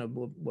portion of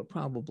them were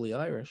probably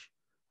Irish.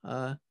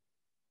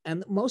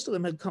 And most of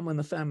them had come in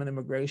the famine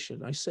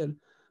immigration. I said,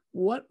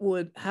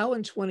 how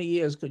in 20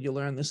 years could you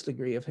learn this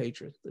degree of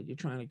hatred that you're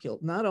trying to kill?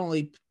 Not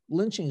only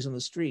lynchings in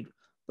the street,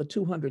 but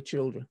 200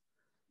 children.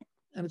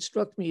 And it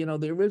struck me,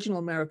 the original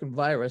American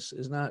virus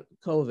is not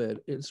COVID,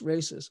 it's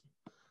racism.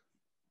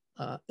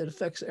 It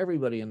affects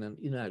everybody in the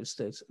United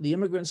States. The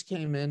immigrants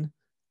came in,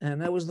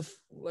 and that was the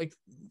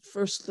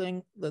first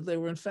thing that they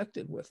were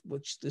infected with,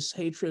 which this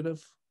hatred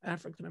of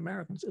African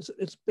Americans.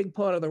 It's a big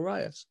part of the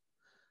riots.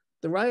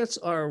 The riots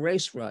are a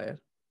race riot,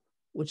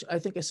 which I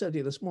think I said to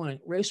you this morning.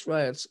 Race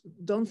riots,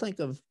 don't think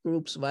of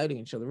groups fighting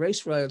each other.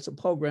 Race riots are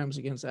programs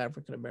against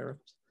African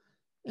Americans.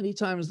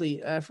 Anytime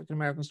the African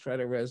Americans try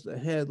to raise their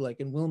head, like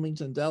in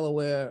Wilmington,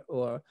 Delaware,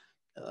 or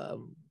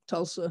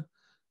Tulsa,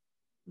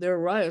 there are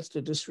riots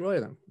to destroy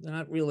them. They're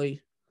not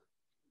really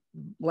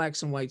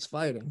blacks and whites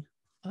fighting.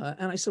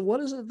 And I said, what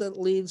is it that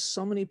leads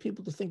so many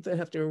people to think they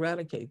have to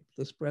eradicate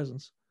this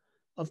presence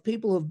of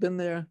people who've been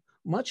there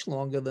much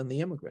longer than the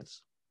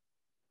immigrants?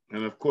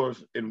 And of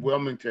course, in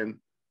Wilmington,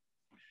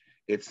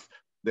 it's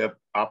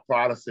our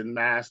Protestant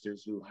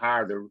masters who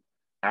hire the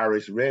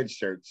Irish red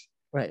shirts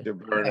to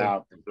burn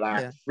out the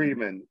Black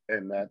freemen.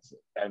 And that's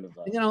kind of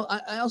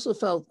I also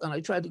felt, and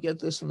I tried to get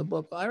this in the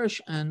book,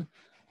 Irish and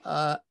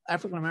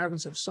African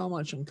Americans have so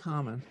much in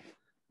common.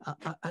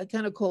 I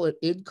kind of call it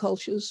id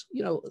cultures.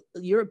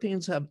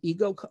 Europeans have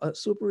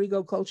super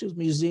ego cultures,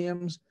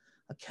 museums,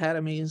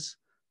 academies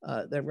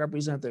that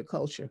represent their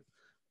culture.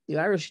 The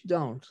Irish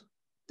don't.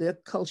 Their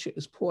culture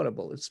is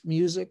portable. It's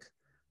music,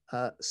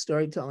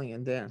 storytelling,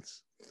 and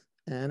dance.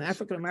 And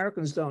African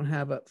Americans don't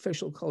have an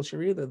official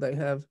culture either. They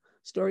have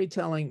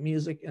storytelling,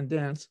 music, and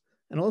dance,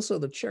 and also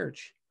the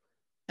church.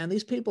 And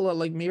these people are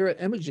like mirror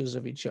images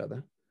of each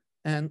other.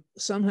 And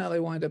somehow they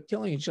wind up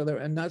killing each other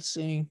and not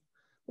seeing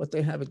what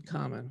they have in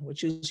common,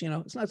 which is,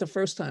 it's not the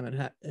first time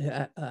it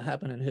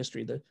happened in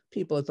history that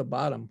people at the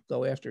bottom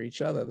go after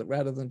each other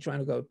rather than trying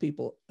to go with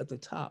people at the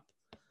top.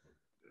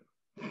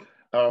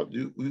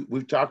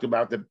 We've talked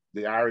about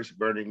the Irish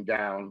burning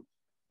down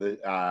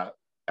the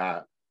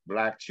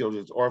Black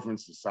Children's Orphan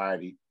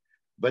Society,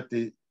 but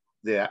the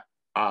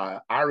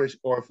Irish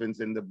orphans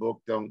in the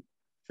book don't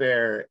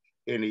fare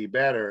any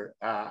better.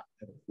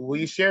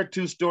 We share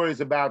two stories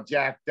about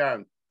Jack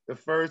Dunn. The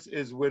first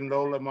is when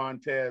Lola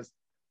Montez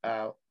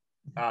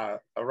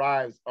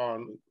arrives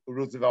on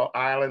Roosevelt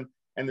Island,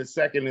 and the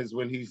second is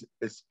when he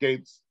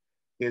escapes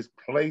his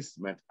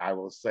placement, I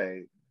will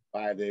say,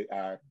 by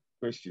the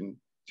Christian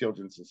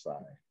Children's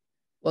Society.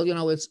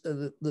 Well, it's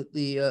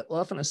the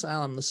orphan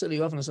asylum, the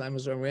city orphan asylum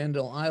is on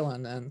Randall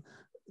Island, and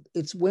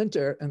it's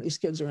winter, and these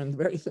kids are in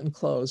very thin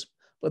clothes,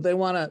 but they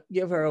want to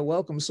give her a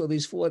welcome, so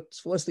these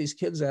force these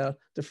kids out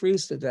to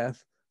freeze to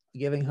death,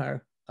 giving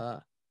her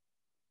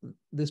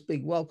this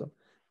big welcome.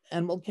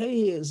 And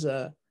Mulcahy is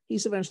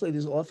he's eventually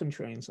these orphan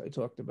trains I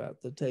talked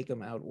about that take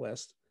him out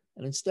west,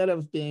 and instead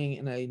of being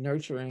in a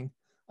nurturing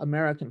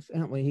American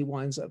family, he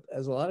winds up,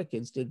 as a lot of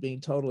kids did,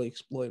 being totally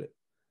exploited.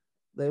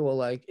 They were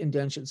like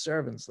indentured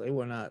servants. They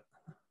were not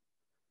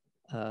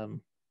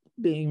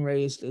being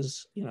raised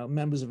as, you know,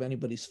 members of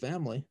anybody's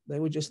family. They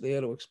were just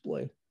there to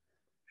exploit.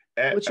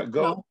 Which,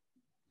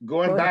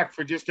 Going back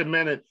for just a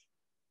minute,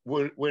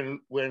 when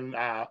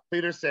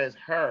Peter says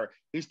her,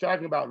 he's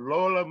talking about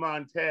Lola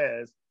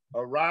Montez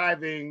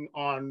arriving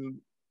on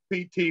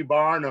P.T.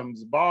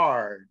 Barnum's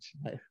barge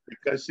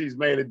because she's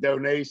made a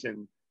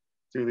donation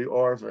to the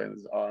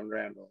orphans on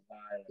Randall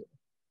Island.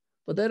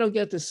 But they don't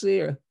get to see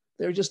her.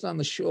 They're just on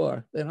the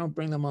shore. They don't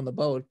bring them on the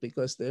boat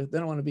because they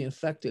don't want to be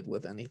infected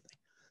with anything.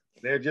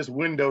 They're just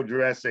window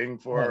dressing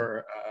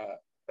for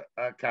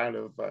a kind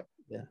of,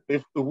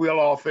 if we'll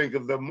all think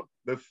of the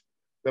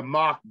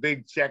mock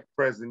big check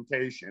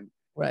presentation.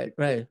 Right.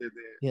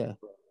 Yeah.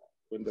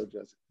 Window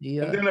dressing.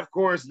 Yeah. And then, of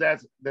course,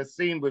 that's the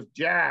scene with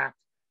Jack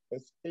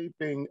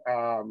escaping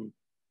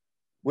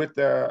with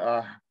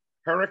the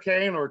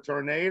hurricane or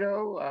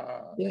tornado.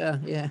 Out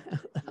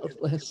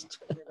west.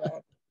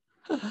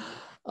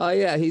 Oh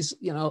yeah, he's,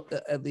 you know,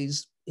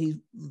 he's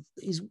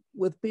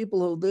with people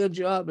who their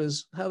job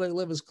is, how they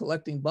live is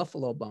collecting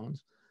buffalo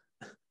bones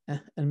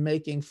and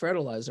making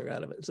fertilizer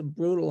out of it. It's a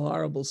brutal,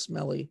 horrible,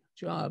 smelly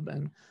job,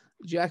 and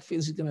Jack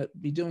feels he's going to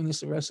be doing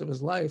this the rest of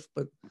his life,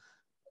 but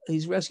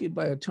he's rescued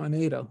by a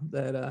tornado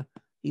that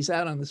he's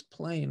out on this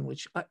plane,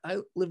 which I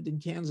lived in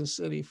Kansas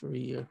City for a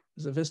year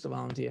as a Vista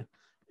volunteer.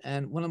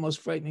 And one of the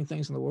most frightening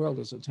things in the world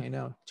is a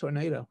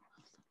tornado.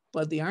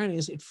 But the irony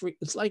is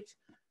it's like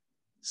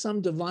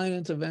some divine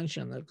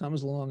intervention that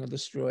comes along and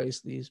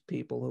destroys these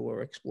people who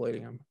are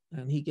exploiting him.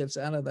 And he gets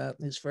out of that.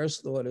 And his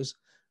first thought is,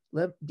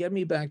 get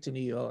me back to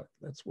New York.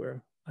 That's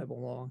where I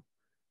belong.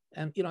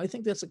 And, you know, I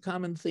think that's a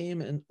common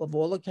theme of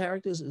all the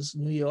characters is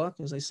New York.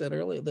 As I said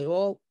earlier, they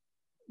all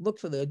look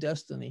for their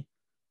destiny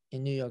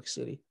in New York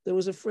City. There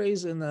was a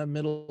phrase in the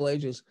Middle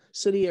Ages,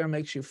 city air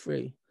makes you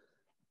free.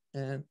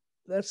 And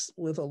that's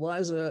with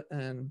Eliza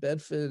and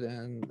Bedford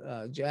and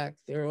Jack.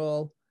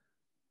 They're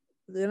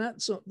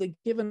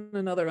given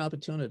another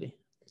opportunity.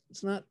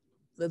 It's not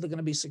that they're going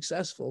to be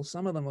successful.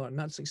 Some of them are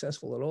not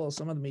successful at all.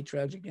 Some of them meet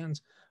tragic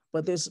ends,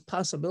 but there's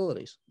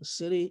possibilities. The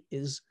city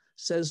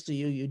says to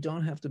you, you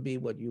don't have to be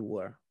what you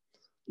were.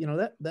 You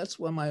know, that's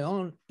when my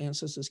own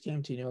ancestors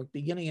came to New York,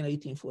 beginning in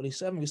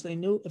 1847, because they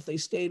knew if they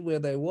stayed where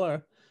they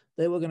were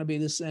going to be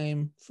the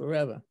same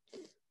forever.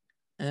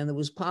 And there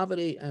was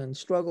poverty and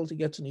struggle to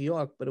get to New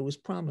York, but it was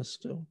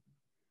promised too.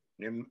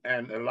 And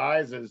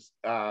Eliza's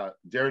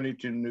journey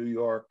to New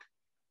York.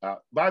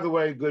 By the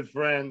way, good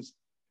friends,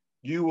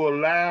 you will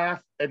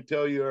laugh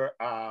until your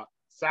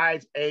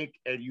sides ache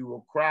and you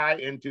will cry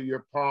into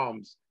your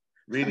palms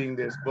reading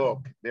this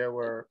book. There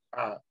were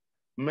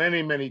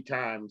many, many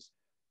times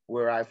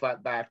where I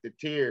fought back the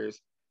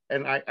tears.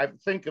 And I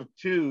think of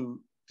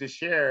two to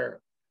share,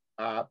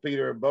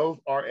 Peter. Both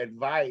are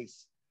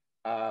advice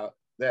that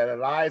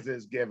Eliza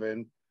is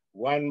given,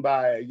 one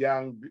by a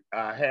young,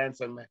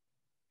 handsome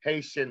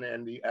Haitian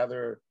and the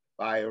other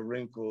by a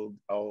wrinkled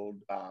old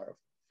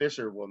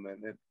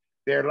fisherwoman. And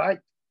they're like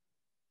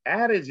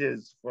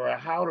adages for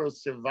how to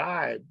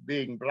survive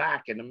being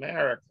Black in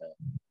America.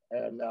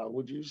 And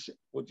would you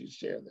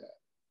share that?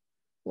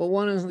 Well,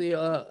 one is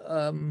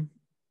the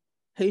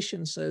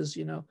Haitian says,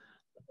 you know,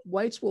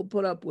 whites will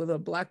put up with a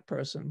Black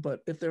person,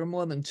 but if there are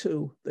more than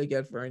two, they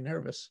get very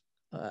nervous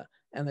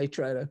and they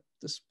try to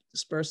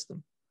disperse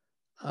them.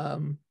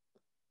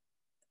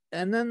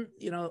 And then,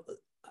 you know,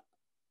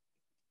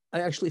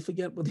 I actually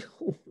forget what the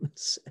old woman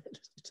said.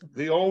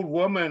 The old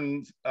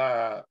woman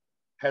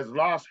has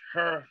lost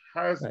her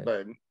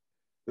husband, right,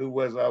 who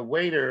was a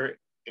waiter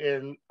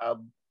in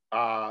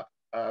a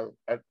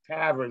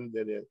tavern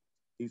that is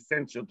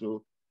essential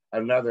to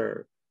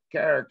another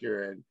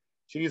character. And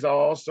she's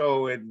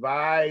also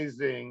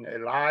advising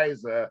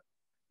Eliza,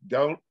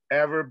 don't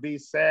ever be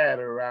sad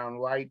around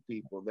white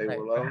people. They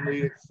will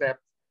only accept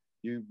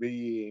you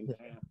being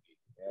happy.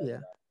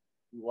 And,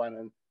 you want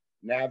to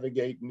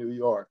navigate New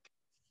York.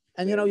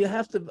 And, you know, you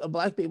have to,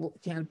 Black people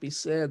can't be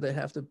sad. They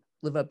have to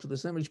live up to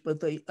this image, but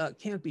they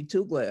can't be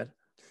too glad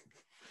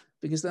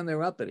because then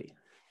they're uppity.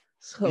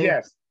 So,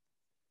 yes.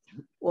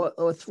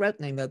 Or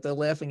threatening that they're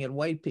laughing at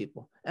white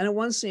people. And in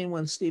one scene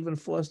when Stephen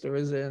Foster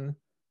is in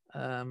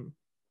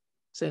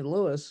St.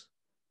 Louis,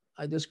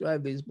 I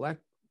describe these Black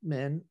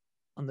men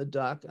on the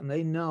dock, and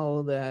they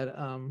know that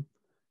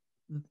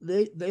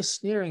they're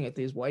sneering at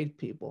these white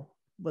people,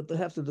 but they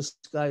have to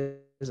disguise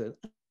it.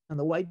 And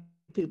the white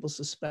people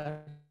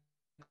suspect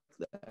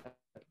that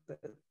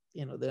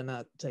you know, they're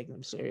not taking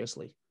them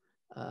seriously.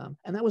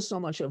 And that was so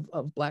much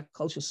of Black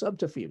culture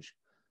subterfuge.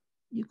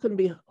 You couldn't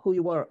be who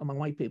you were among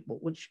white people,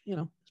 which, you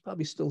know, is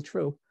probably still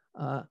true.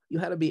 You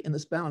had to be in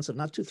this balance of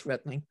not too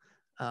threatening,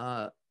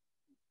 but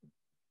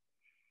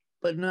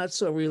not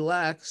so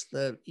relaxed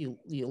that you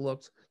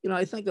looked, you know,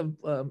 I think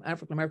of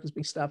African-Americans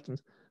being stopped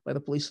by the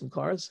police in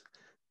cars,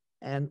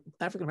 and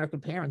African-American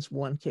parents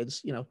warn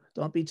kids, you know,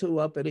 don't be too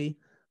uppity.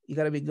 You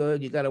got to be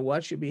good. You got to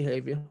watch your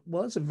behavior.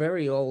 Well, it's a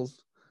very old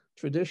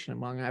tradition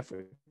among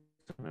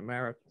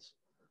African-Americans.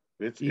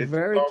 Be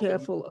very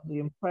careful of the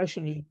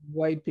impression you give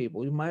white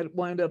people. You might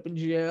wind up in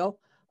jail.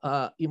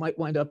 You might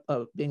wind up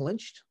being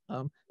lynched.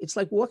 It's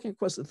like walking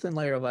across a thin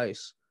layer of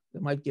ice.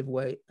 that might give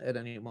way at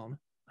any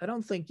moment. I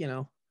don't think,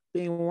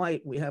 being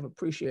white, we have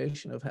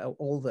appreciation of how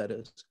old that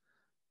is.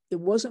 It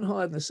wasn't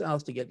hard in the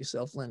South to get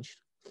yourself lynched.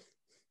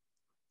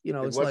 It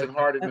It's wasn't like,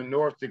 hard in the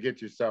North to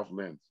get yourself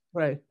lynched.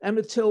 right.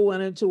 Emmett Till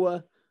went into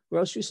a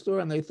grocery store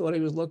and they thought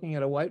he was looking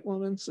at a white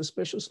woman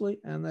suspiciously,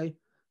 and they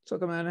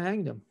took him out and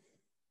hanged him.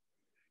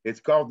 It's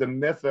called the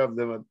myth of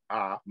the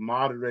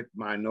moderate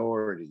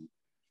minority.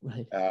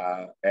 Right.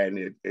 And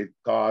it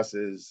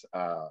causes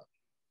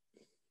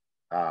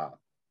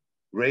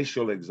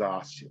racial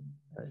exhaustion.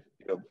 Right.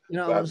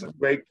 The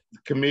great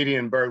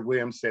comedian Bert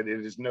Williams said,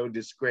 "It is no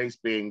disgrace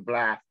being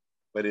Black,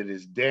 but it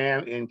is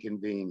damn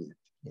inconvenient."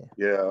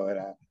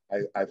 Yeah.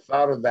 And I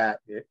thought of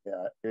that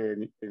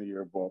in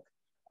your book.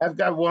 I've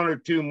got one or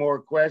two more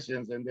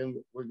questions, and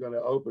then we're going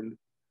to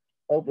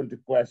open to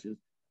questions.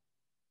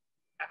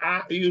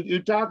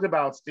 You talked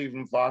about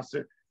Stephen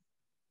Foster.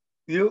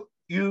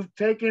 You've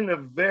taken a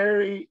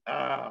very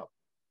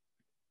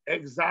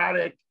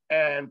exotic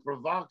and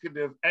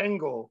provocative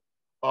angle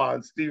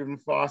on Stephen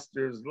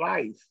Foster's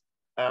life.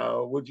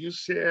 Would you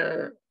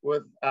share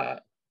with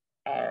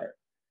our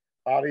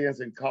audience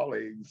and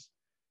colleagues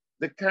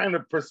the kind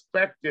of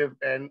perspective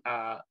and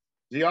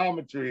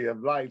geometry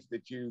of life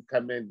that you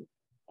come in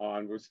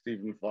on with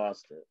Stephen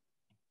Foster?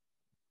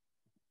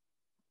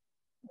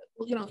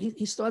 Well,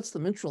 he starts the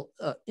minstrel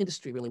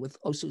industry really with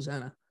 "Oh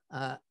Susanna,"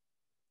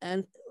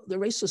 and the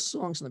racist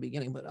songs in the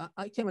beginning. But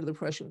I came into the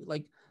impression,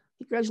 like,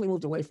 he gradually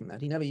moved away from that.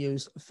 He never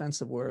used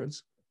offensive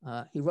words.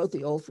 He wrote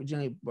the Old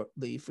Virginia,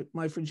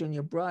 My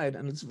Virginia Bride,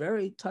 and it's a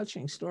very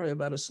touching story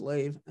about a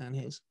slave and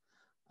his,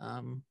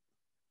 and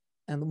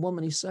the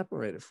woman he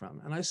separated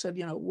from. And I said,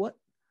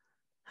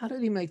 how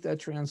did he make that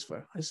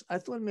transfer? I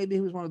thought maybe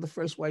he was one of the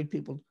first white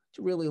people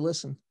to really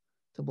listen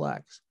to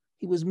Blacks.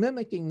 He was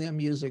mimicking their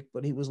music,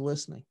 but he was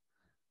listening,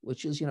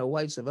 which is,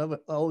 whites have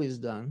always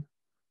done,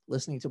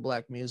 listening to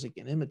Black music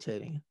and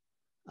imitating it.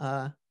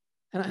 And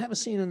I have a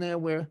scene in there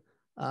where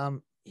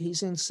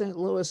he's in St.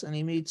 Louis and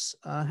he meets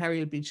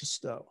Harriet Beecher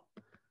Stowe.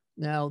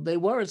 Now, they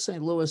were at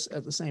St. Louis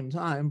at the same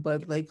time,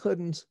 but they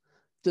couldn't.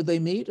 Did they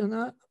meet or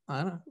not?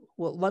 I don't know.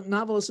 Well,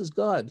 novelist is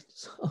God.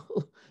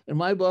 So in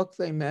my book,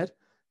 they met,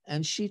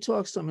 and she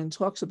talks to him and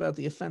talks about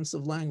the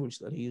offensive language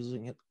that he's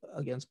using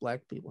against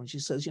Black people. And she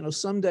says,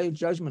 someday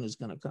judgment is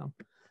going to come.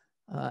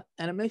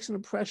 And it makes an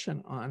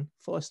impression on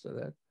Foster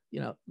that,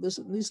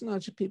 these are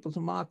not just people to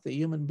mock, they're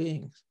human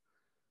beings.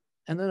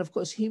 And then, of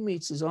course, he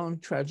meets his own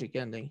tragic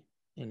ending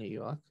in New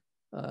York,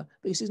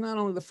 because he's not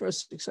only the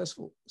first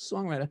successful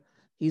songwriter,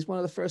 he's one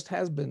of the first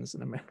has-beens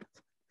in America.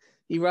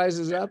 He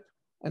rises up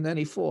and then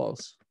he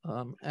falls,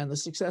 and the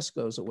success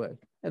goes away.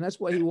 And that's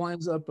why he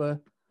winds up,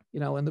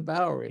 in the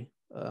Bowery,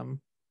 and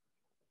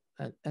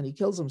he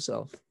kills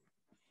himself.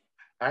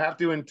 I have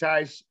to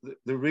entice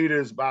the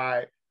readers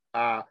by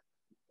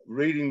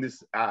reading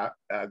this,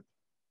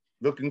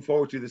 looking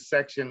forward to the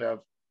section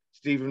of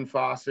Stephen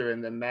Foster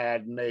and the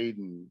Mad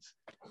Maidens.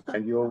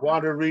 And you'll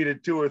want to read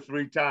it 2 or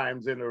 3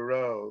 times in a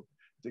row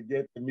to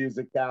get the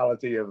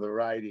musicality of the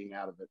writing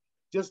out of it.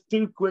 Just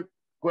 2 quick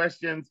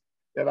questions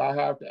that I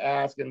have to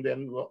ask, and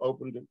then we'll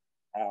open to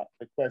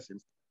the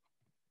questions.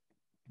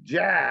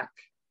 Jack,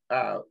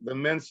 the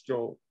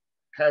minstrel,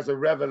 has a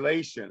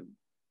revelation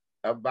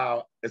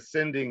about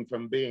ascending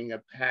from being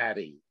a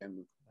Paddy,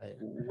 and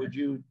would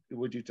you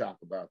talk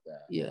about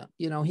that? Yeah,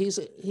 he's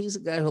a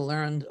guy who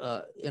learned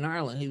in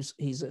Ireland.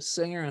 He's a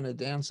singer and a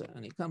dancer,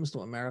 and he comes to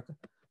America,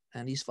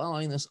 and he's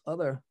following this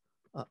other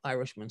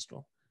Irish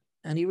minstrel,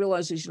 and he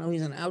realizes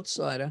he's an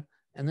outsider,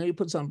 and then he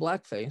puts on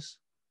blackface,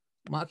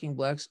 mocking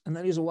Blacks, and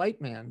then he's a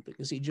white man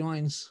because he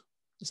joins.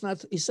 It's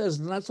not. He says,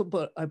 "Not to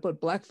put I put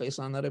blackface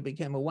on that I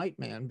became a white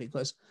man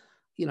because,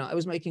 I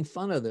was making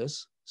fun of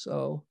this,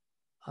 so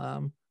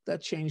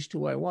that changed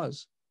who I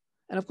was."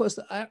 And of course,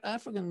 the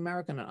African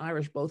American and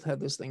Irish both had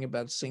this thing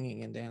about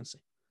singing and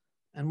dancing.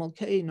 And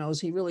Mulcahy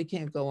knows he really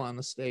can't go on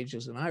the stage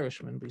as an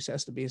Irishman because he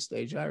has to be a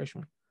stage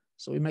Irishman.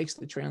 So he makes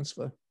the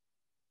transfer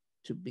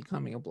to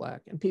becoming a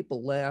Black. And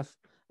people laugh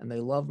and they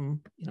love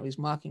him. He's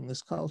mocking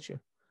this culture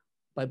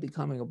by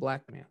becoming a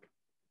Black man.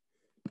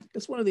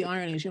 That's one of the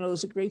ironies.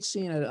 There's a great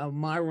scene at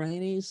Ma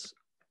Rainey's.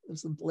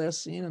 It's the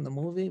last scene in the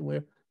movie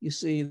where you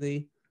see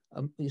the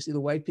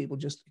white people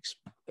just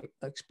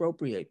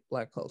expropriate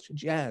Black culture,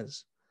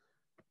 jazz.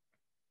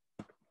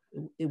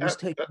 It was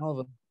taken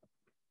over.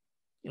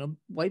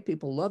 White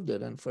people loved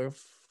it, and for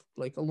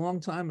like a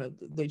long time,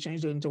 they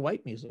changed it into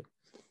white music.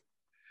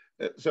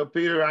 So,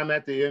 Peter, I'm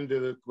at the end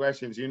of the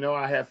questions.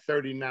 I have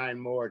 39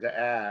 more to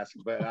ask,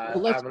 but I'm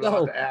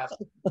allowed to ask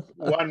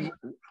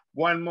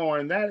one more,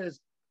 and that is,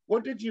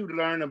 what did you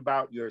learn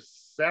about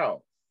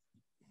yourself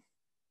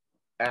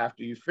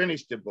after you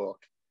finished the book,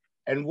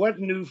 and what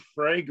new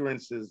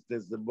fragrances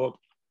does the book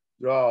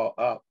draw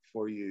up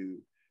for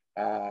you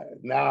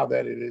now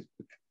that it is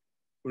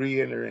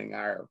re-entering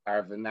our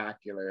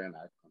vernacular and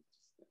our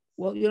consciousness?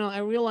 Well, I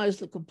realize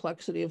the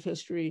complexity of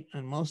history,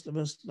 and most of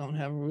us don't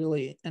have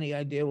really any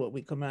idea what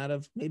we come out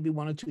of, maybe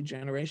 1 or 2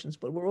 generations,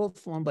 but we're all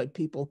formed by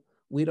people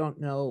we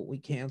don't know, we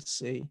can't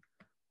see.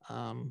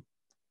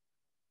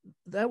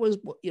 that was,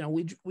 you know,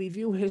 we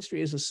view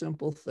history as a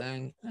simple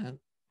thing, and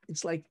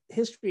it's like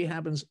history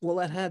happens. Well,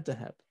 that had to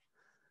happen.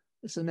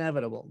 It's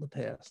inevitable, the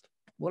past.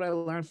 What I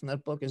learned from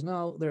that book is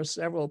no, there are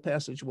several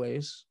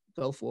passageways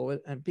go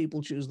forward, and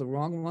people choose the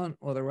wrong one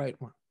or the right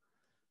one.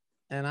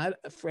 And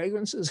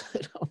fragrances, I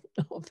don't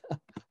know about.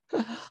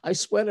 I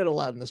sweated a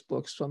lot in this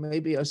book, so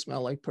maybe I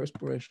smell like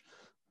perspiration.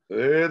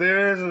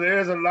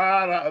 There's a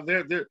lot of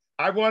there.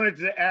 I wanted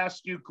to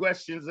ask you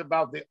questions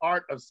about the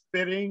art of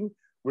spitting,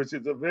 which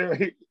is a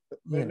very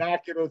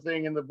vernacular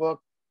thing in the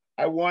book.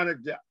 I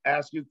wanted to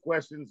ask you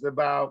questions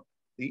about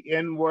the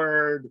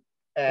N-word,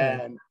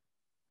 and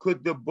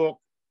could the book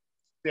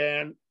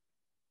stand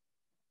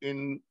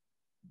in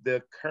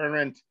the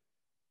current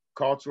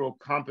cultural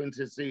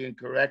competency and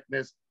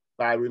correctness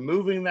by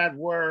removing that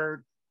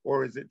word,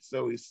 or is it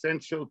so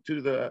essential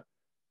to the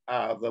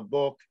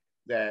book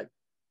that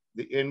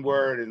the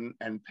N-word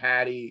and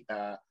Patty?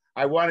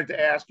 I wanted to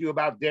ask you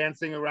about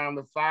dancing around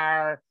the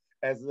fire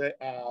as the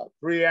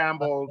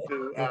preamble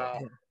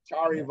to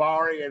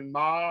Charivari and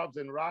mobs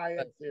and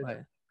riots.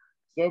 And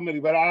so many,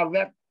 but I'll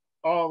let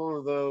all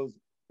of those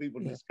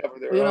people discover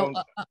their own.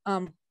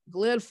 I'm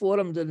glad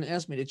Fordham didn't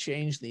ask me to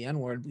change the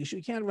N-word, because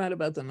you can't write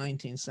about the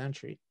 19th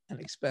century and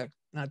expect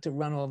not to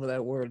run over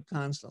that word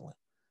constantly.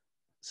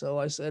 So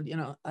I said, you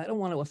know, I don't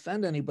want to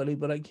offend anybody,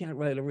 but I can't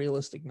write a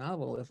realistic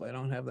novel if I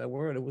don't have that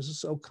word. It was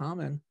so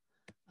common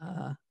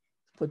to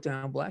put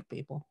down Black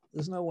people.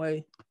 There's no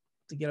way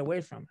to get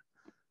away from it.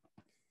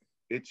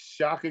 It's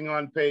shocking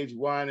on page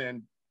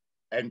 1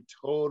 and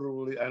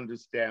totally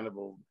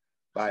understandable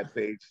by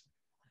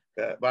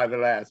by the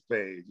last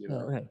page. You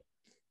know,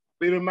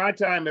 Peter, my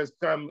time has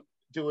come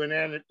to an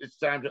end. It's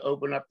time to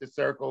open up the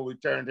circle. We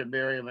turn to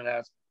Miriam and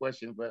ask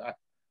questions. But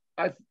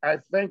I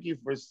thank you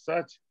for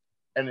such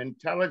an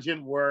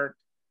intelligent work,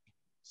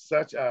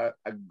 such a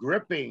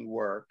gripping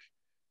work.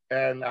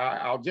 And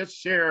I'll just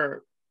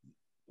share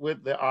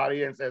with the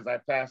audience as I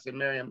pass to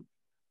Miriam.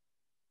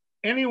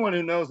 Anyone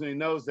who knows me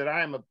knows that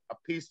I am a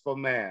peaceful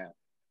man.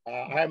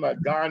 I'm a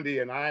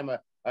Gandhian, I'm a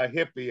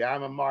hippie,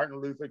 I'm a Martin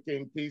Luther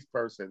King peace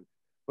person.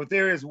 But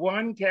there is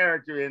one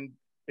character in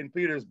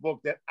Peter's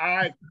book that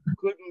I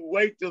couldn't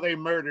wait till they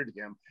murdered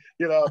him.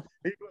 You know,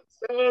 he was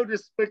so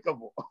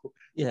despicable.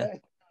 Yeah.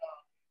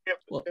 If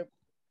the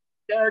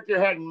character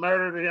hadn't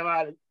murdered him,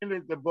 I'd have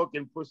ended the book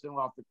and pushed him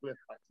off the cliff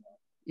myself.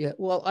 Yeah,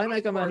 well, I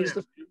make him out.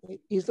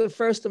 He's the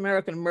first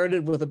American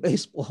murdered with a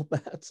baseball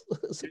bat.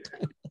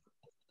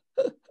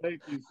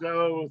 Thank you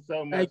so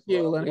much. Thank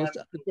you, Lenny. It's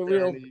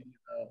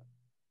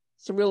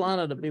a real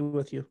honor to be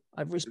with you.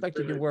 I've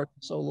respected your work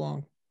so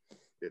long.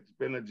 It's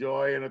been a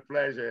joy and a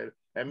pleasure.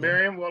 And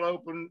Miriam will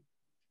open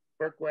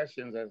for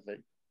questions, I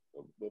think.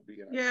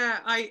 Yeah,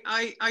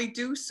 I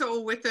do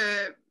so with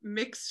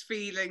mixed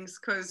feelings,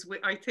 because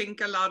I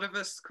think a lot of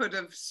us could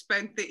have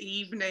spent the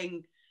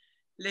evening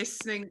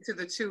listening to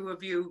the two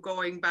of you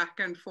going back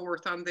and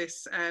forth on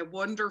this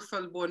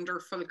wonderful,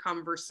 wonderful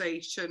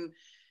conversation.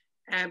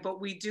 But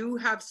we do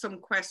have some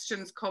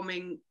questions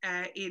coming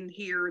in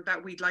here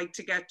that we'd like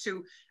to get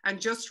to.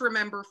 And just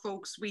remember,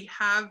 folks, we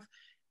have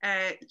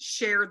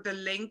shared the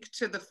link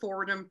to the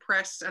Fordham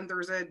Press, and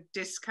there's a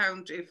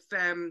discount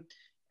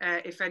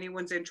if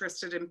anyone's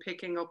interested in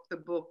picking up the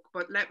book.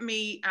 But let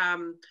me,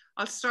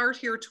 I'll start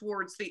here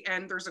towards the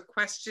end. There's a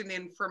question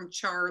in from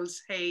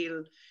Charles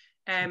Hale.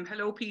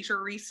 Hello,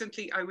 Peter.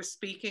 Recently, I was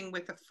speaking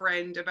with a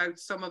friend about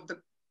some of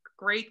the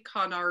great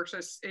con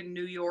artists in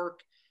New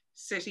York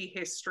City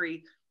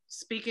history.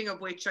 Speaking of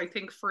which, I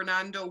think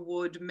Fernando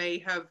Wood may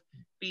have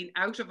been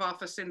out of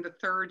office in the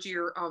 3rd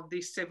year of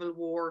the Civil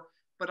War,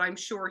 but I'm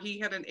sure he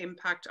had an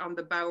impact on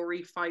the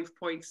Bowery, 5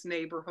 Points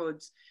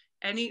neighborhoods.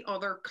 Any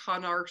other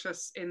con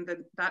artists in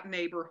that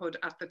neighborhood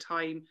at the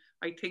time?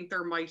 I think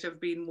there might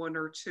have been 1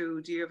 or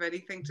 2. Do you have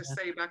anything to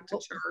say back to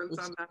Charles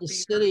on that? The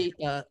city,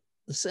 the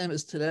same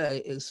as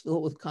today, is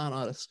filled with con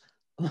artists.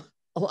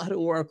 A lot of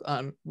work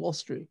on Wall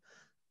Street.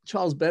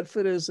 Charles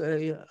Bedford is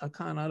a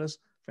con artist.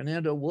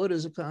 Fernando Wood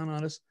is a con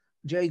artist.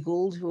 Jay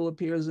Gould, who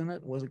appears in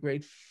it, was a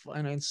great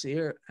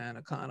financier and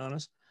a con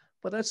artist.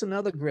 But that's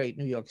another great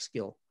New York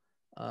skill.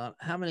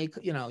 How many,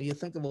 you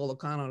think of all the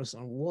con artists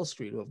on Wall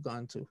Street who have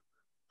gone to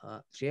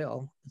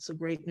jail. It's a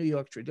great New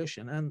York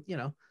tradition. And,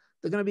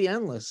 they're going to be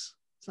endless.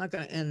 It's not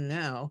going to end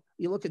now.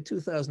 You look at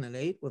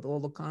 2008 with all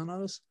the con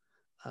artists,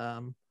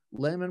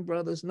 Lehman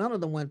Brothers, none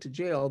of them went to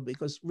jail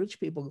because rich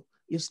people,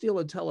 you steal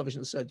a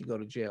television set, you go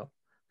to jail.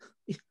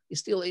 You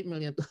steal $8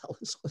 million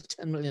or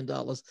 $10 million,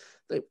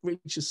 they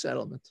reach a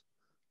settlement.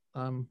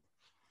 How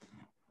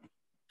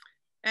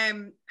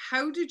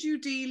did you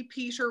deal,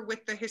 Peter,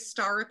 with the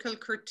historical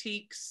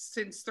critiques,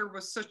 since there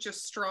was such a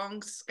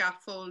strong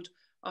scaffold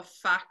of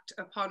fact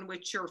upon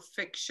which your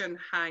fiction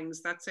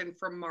hangs? That's in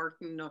from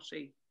Martin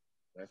Nutty.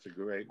 That's a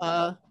great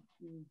one.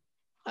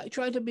 I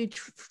tried to be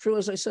true,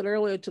 as I said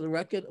earlier, to the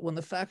record. When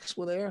the facts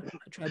were there,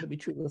 I tried to be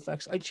true to the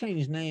facts. I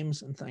changed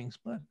names and things,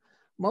 but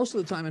most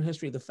of the time in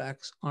history, the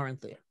facts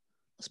aren't there,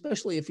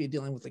 especially if you're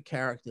dealing with the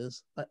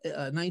characters.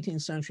 A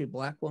 19th century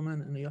Black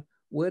woman in New York,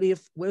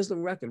 where's the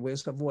record?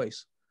 Where's her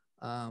voice?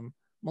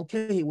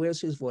 Mulcahy,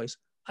 where's his voice?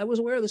 I was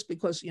aware of this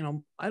because,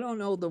 I don't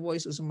know the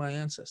voices of my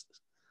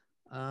ancestors.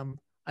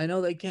 I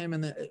know they came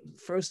in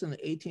first in the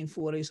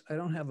 1840s. I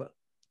don't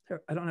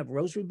have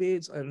rosary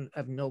beads. I don't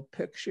have no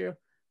picture.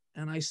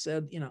 And I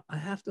said, I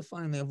have to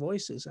find their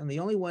voices. And the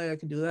only way I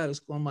can do that is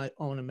go on my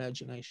own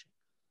imagination.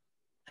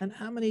 And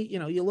how many,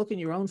 you look in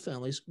your own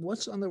families,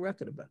 what's on the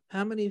record about?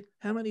 How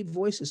many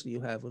voices do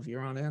you have of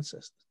your own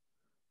ancestors?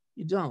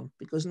 You don't,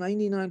 because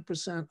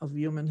 99% of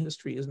human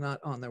history is not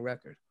on the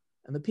record.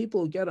 And the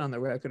people who get on the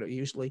record are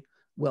usually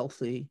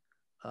wealthy,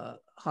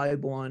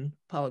 highborn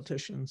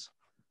politicians.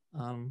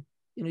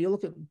 You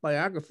look at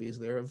biographies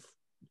there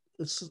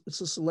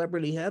it's a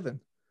celebrity heaven.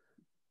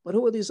 But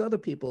who are these other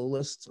people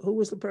lists? Who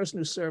was the person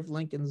who served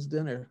Lincoln's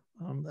dinner?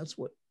 That's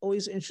what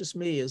always interests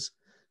me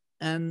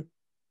and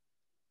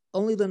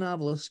only the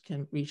novelist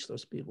can reach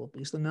those people,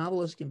 because the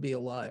novelist can be a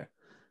liar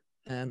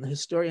and the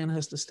historian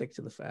has to stick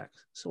to the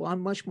facts. So I'm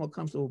much more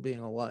comfortable being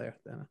a liar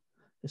than a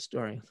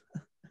historian.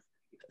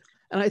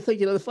 And I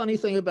think, the funny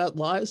thing about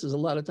lies is a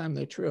lot of time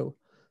they're true.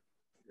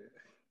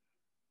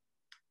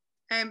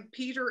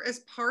 Peter, as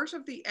part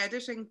of the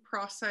editing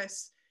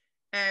process,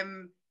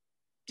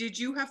 did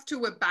you have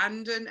to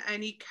abandon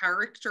any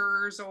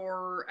characters,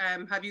 or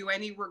have you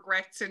any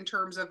regrets in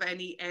terms of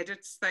any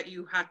edits that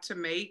you had to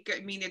make? I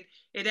mean,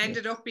 it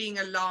ended up being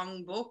a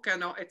long book,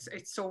 and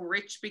it's so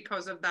rich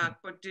because of that.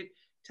 But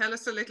tell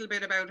us a little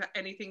bit about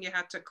anything you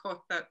had to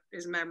cut that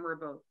is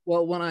memorable.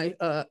 Well, when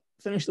I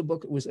finished the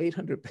book, it was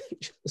 800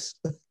 pages.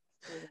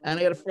 And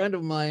I had a friend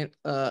of mine,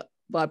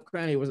 Bob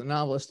Cranny, was a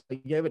novelist. I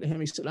gave it to him.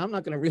 He said, I'm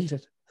not going to read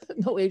it.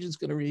 No agent's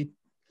going to read.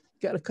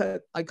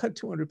 I cut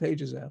 200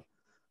 pages out.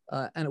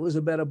 And it was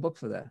a better book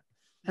for that.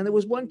 And there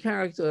was one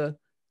character,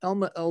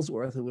 Elmer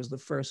Ellsworth, who was the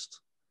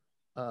first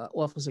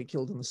officer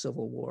killed in the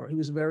Civil War. He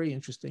was very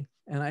interesting.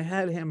 And I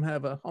had him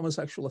have a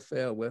homosexual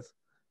affair with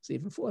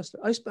Stephen Foster.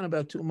 I spent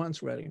about 2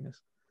 months writing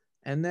this.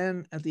 And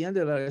then at the end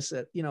of it, I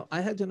said,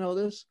 I had to know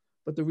this,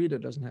 but the reader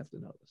doesn't have to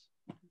know this.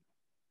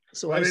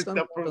 So but it's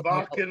the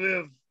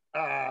provocative,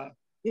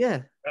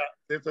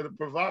 it's a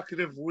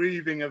provocative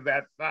weaving of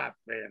that thought,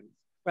 man.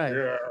 Right.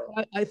 Yeah.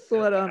 I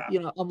thought,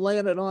 I'm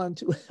laying it on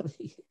too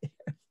heavy.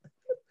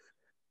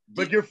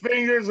 But your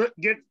fingers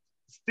get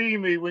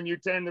steamy when you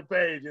turn the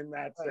page in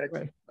that section.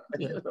 Right.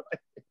 Yeah.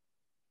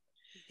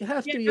 You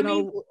have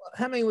to,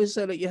 Hemingway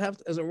said it, you have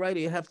to, as a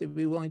writer, you have to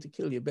be willing to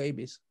kill your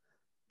babies.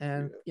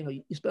 And,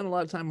 you spend a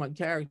lot of time on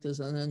characters,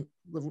 and then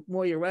the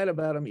more you write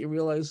about them, you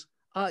realize,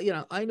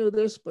 I knew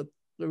this, but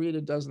the reader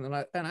doesn't.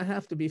 And I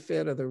have to be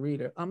fair to the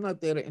reader. I'm not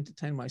there to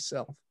entertain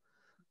myself.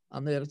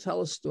 I'm there to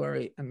tell a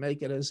story and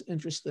make it as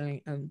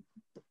interesting. And,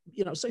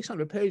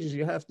 600 pages,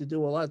 you have to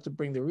do a lot to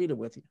bring the reader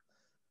with you.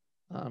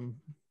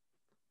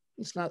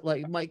 It's not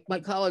like my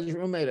college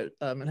roommate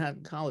at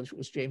Manhattan College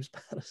was James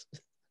Patterson.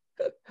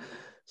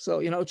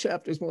 So,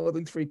 chapters more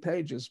than 3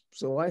 pages.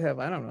 So I have,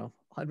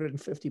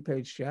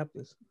 150-page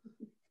chapters.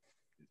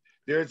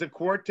 There's a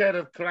quartet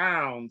of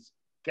clowns,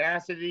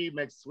 Cassidy,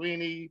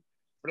 McSweeney,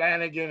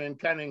 Flanagan, and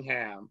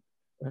Cunningham,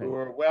 who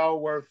are well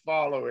worth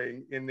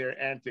following in their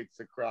antics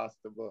across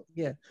the book.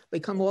 Yeah, they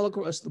come all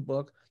across the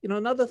book.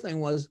 Another thing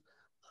was,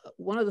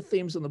 one of the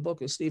themes in the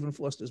book is Stephen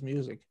Foster's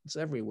music. It's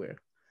everywhere.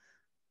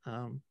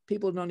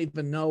 People don't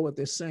even know what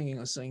they're singing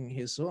or singing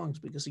his songs,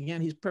 because again,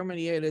 he's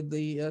permeated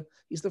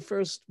he's the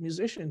first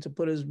musician to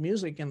put his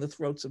music in the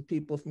throats of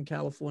people from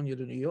California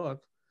to New York.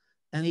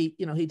 And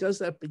he does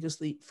that because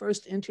the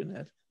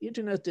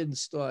internet didn't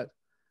start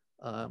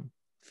a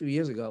few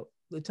years ago.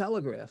 The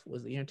telegraph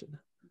was the internet.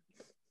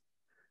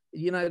 It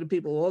united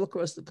people all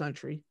across the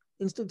country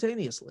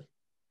instantaneously.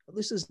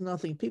 This is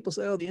nothing. People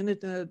say, the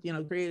internet,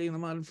 creating the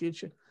modern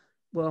future.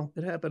 Well,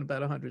 it happened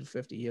about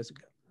 150 years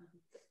ago.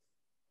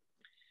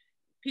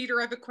 Peter,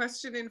 I have a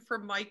question in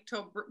from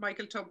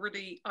Michael Tubber.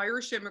 The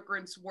Irish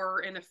immigrants were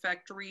in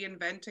effect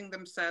reinventing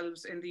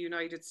themselves in the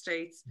United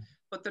States,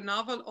 but the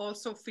novel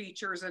also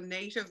features a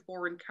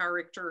native-born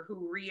character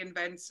who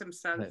reinvents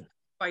himself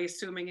by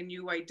assuming a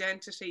new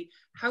identity.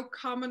 How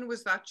common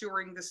was that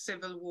during the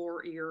Civil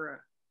War era?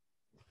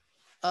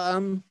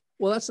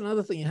 Well, that's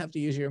another thing. You have to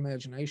use your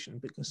imagination,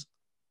 because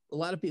a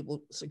lot of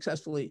people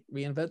successfully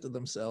reinvented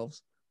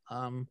themselves.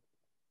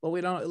 But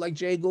we don't, like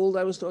Jay Gould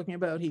I was talking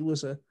about, he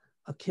was a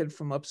kid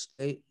from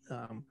upstate.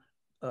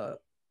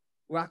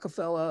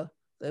 Rockefeller,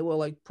 they were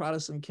like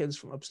Protestant kids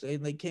from upstate,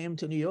 and they came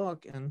to New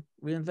York and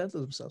reinvented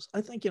themselves.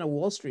 I think,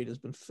 Wall Street has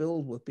been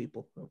filled with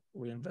people who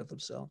reinvent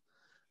themselves.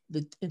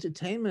 The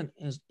entertainment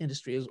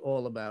industry is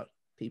all about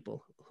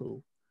people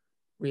who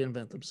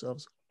reinvent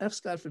themselves. F.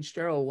 Scott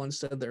Fitzgerald once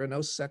said there are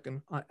no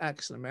second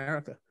acts in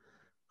America.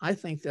 I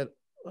think that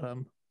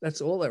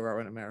that's all there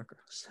are in America,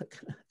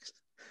 second acts.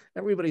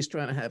 Everybody's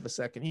trying to have a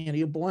second.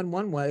 You're born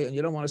one way and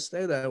you don't want to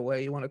stay that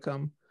way. You want to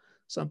come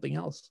something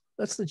else.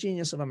 That's the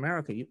genius of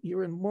America.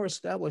 You're in more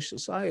established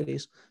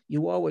societies.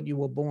 You are what you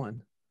were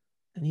born.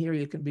 And here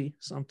you can be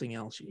something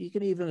else. You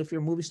can, even if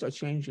you're a movie star,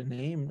 change your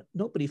name.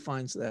 Nobody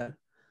finds that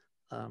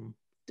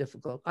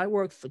difficult. I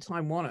worked for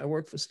Time Warner. I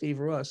worked for Steve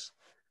Ross,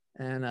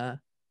 and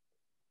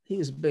he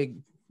was a big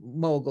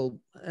mogul.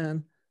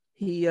 And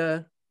he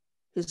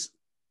his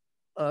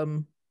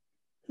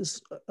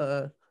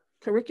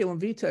curriculum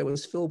vitae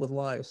was filled with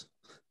lies.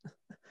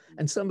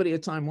 And somebody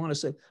at Time Warner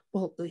said,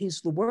 well,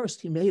 he's the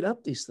worst. He made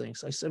up these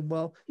things. I said,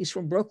 well, he's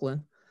from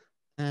Brooklyn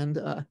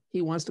and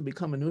he wants to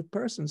become a new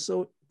person.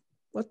 So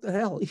what the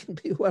hell? He can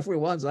be whoever he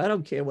wants. I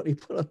don't care what he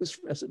put on his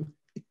resume.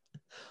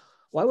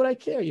 Why would I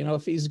care? You know,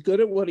 if he's good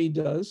at what he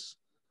does,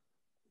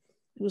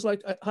 it was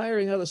like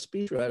hiring other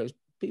speechwriters.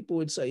 People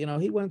would say, you know,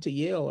 he went to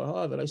Yale or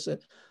Harvard. I said,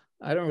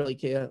 I don't really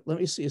care. Let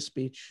me see a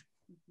speech.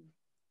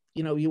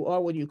 You know, you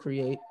are what you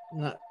create,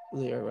 not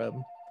their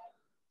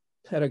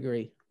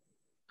pedigree.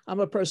 I'm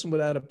a person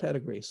without a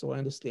pedigree, so I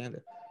understand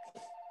it.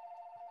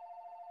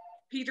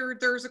 Peter,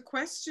 there's a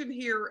question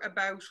here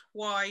about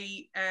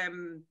why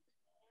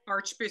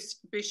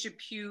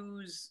Archbishop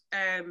Hughes,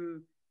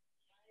 can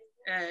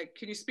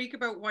you speak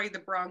about why the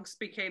Bronx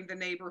became the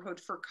neighborhood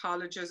for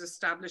colleges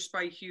established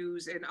by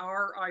Hughes? In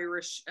our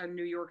Irish and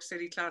New York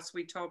City class,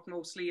 we talk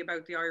mostly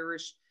about the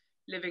Irish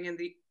living in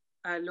the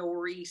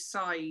Lower East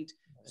Side.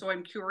 So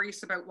I'm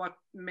curious about what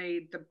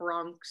made the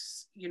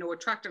Bronx, you know,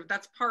 attractive.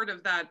 That's part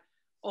of that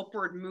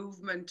upward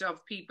movement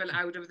of people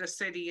out of the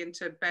city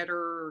into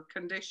better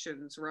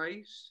conditions,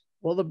 right?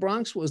 Well, the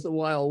Bronx was the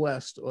Wild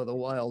West or the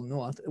Wild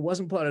North. It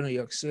wasn't part of New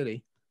York City.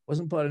 It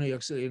wasn't part of New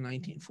York City in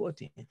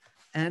 1914.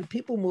 And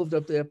people moved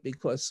up there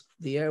because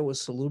the air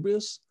was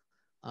salubrious.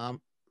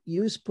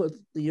 Hughes put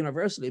the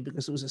university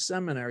because it was a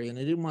seminary and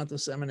he didn't want the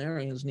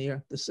seminarians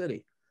near the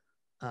city.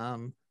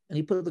 And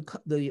he put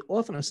the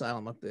orphan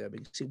asylum up there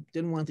because he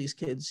didn't want these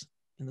kids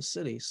in the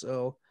city.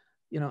 So,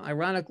 you know,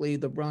 ironically,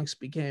 the Bronx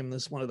became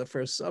one of the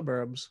first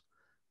suburbs.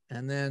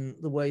 And then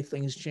the way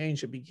things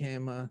changed, it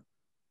became a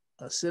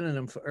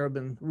synonym for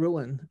urban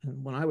ruin.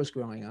 And when I was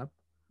growing up,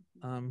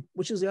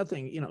 which is the other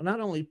thing, you know,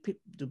 not only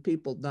do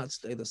people not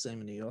stay the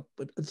same in New York,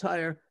 but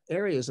entire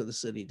areas of the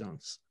city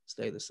don't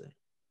stay the same.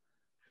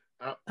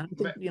 I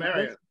think, you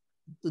know,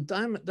 the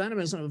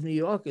dynamism of New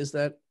York is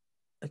that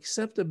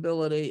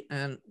acceptability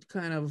and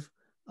kind of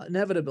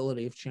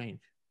inevitability of change.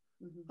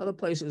 Other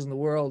places in the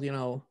world, you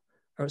know,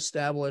 are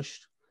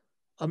established.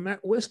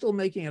 We're still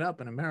making it up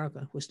in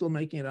America. We're still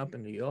making it up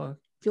in New York.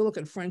 If you look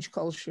at French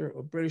culture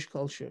or British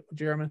culture, or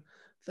German,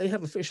 they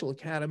have official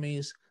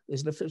academies.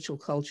 There's an official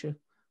culture.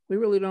 We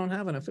really don't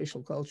have an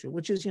official culture,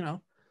 which is, you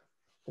know,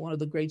 one of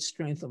the great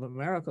strengths of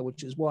America,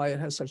 which is why it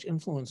has such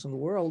influence in the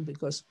world,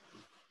 because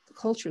the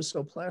culture is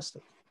so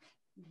plastic.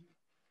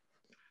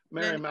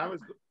 Miriam,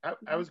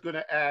 I was going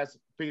to ask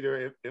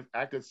Peter if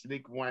I could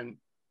sneak one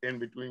in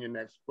between your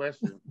next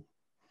question.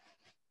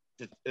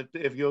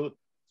 if you'll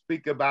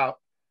speak about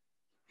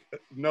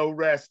no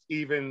rest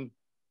even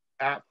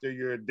after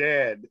you're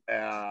dead,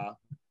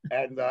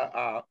 and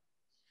the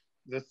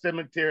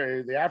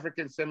cemetery, the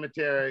African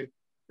cemetery,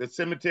 the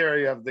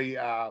cemetery of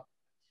the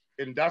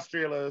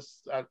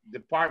industrialist,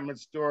 department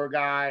store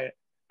guy,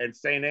 and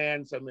St.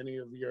 Anne, so many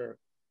of your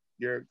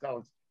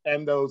colleagues,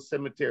 and those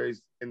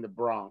cemeteries in the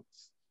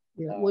Bronx.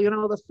 Yeah, well, you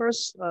know, the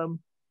first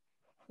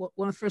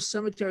one of the first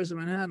cemeteries in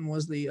Manhattan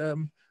was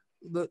the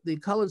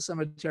colored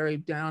cemetery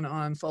down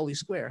on Foley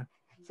Square,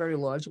 very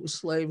large. It was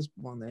slaves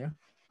born there.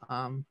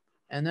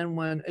 And then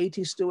when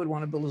A.T. Stewart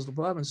wanted to build his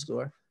department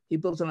store, he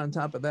built it on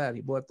top of that.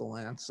 He bought the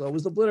land. So it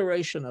was the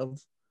obliteration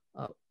of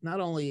not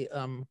only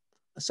a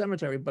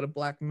cemetery, but a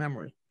Black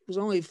memory. It was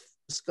only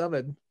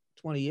discovered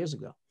 20 years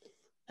ago.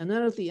 And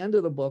then at the end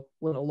of the book,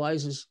 when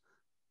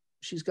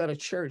she's got a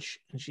church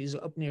and she's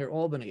up near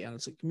Albany, and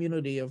it's a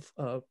community of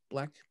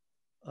Black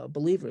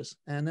believers.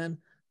 And then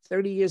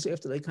 30 years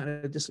after they kind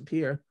of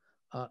disappear,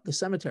 the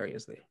cemetery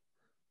is there.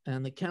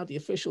 And the county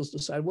officials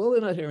decide, well, they're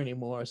not here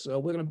anymore, so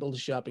we're going to build a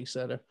shopping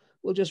center.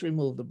 We'll just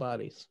remove the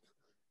bodies.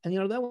 And, you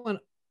know, that went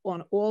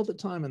on all the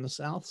time in the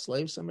South,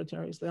 slave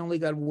cemeteries. They only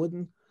got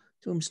wooden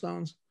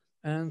tombstones.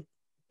 And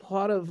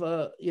part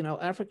of, you know,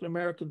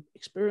 African-American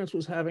experience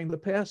was having the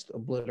past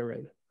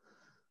obliterated.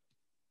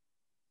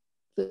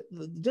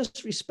 The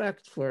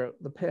disrespect for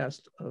the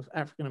past of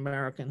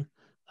African-American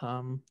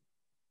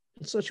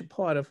is such a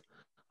part of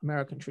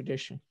American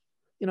tradition.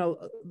 You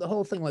know, the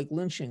whole thing like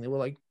lynching, they were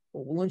like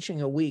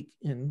lynching a week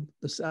in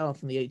the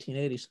South in the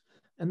 1880s,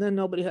 and then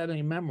nobody had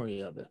any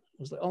memory of it. It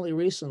was only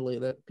recently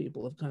that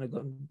people have kind of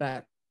gone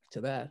back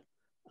to that.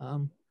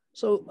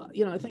 So,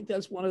 you know, I think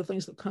that's one of the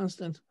things, the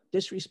constant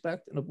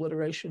disrespect and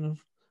obliteration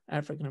of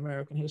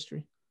African-American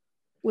history.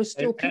 We're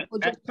still, people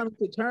are just coming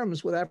to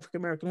terms with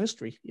African-American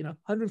history. You know,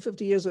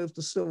 150 years after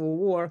the Civil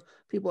War,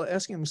 people are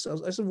asking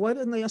themselves, I said, why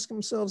didn't they ask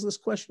themselves this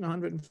question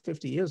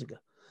 150 years ago?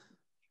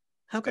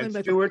 How can I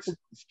make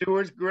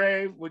Stewart's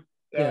grave with,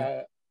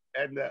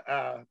 and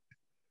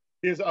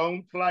his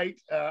own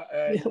plight.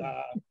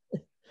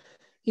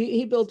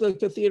 He built a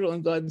cathedral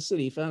in Garden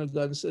City. He founded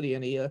Garden City,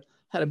 and he had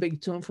a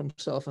big tomb for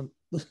himself, and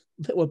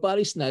there were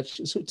body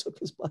snatchers who took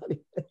his body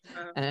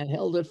and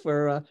held it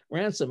for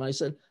ransom. I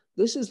said,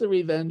 this is the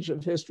revenge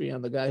of history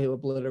on the guy who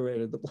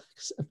obliterated the Black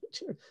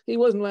cemetery. He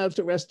wasn't allowed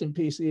to rest in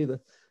peace either.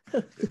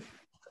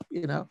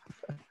 You know,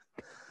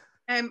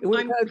 it would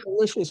have had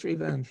delicious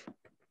revenge.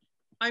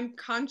 I'm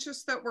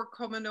conscious that we're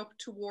coming up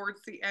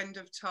towards the end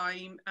of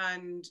time,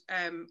 and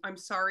I'm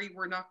sorry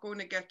we're not going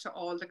to get to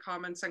all the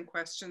comments and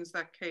questions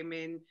that came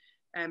in.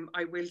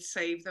 I will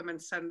save them and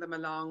send them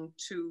along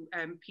to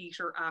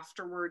Peter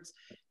afterwards.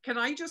 Can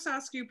I just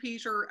ask you,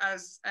 Peter,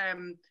 as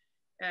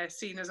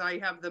seeing as I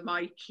have the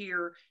mic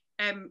here,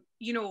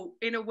 you know,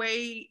 in a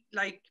way,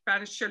 like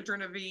Banished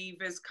Children of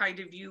Eve is kind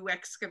of you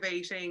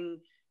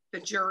excavating the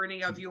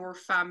journey of your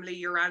family,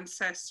 your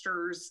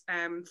ancestors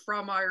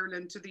from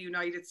Ireland to the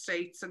United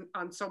States, and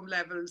on some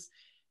levels.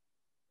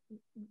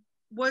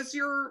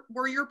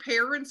 Were your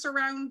parents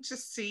around to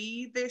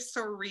see this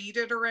or read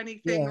it or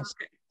anything? Yes.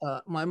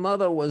 My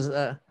mother was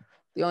the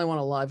only one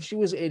alive. She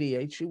was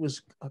 88. She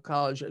was a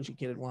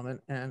college-educated woman,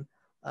 and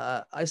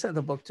I sent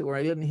the book to her.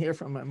 I didn't hear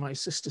from her. My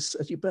sister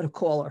said, "You better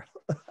call her."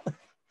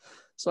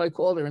 So I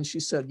called her, and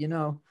she said, "You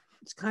know,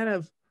 it's kind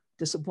of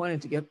disappointing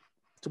to get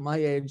to my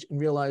age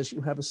and realize you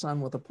have a son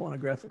with a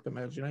pornographic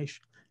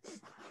imagination.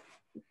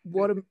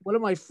 What are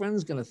my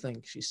friends going to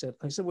think?" She said.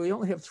 I said, "Well, we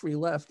only have 3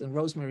 left, and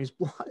Rosemary's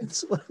blind,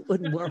 so I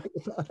wouldn't worry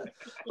about it."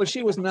 But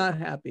she was not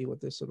happy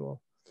with this at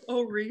all.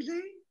 Oh,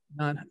 really?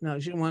 No,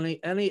 she didn't want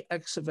any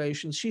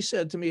excavations. She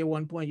said to me at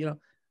one point, "You know,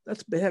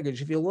 that's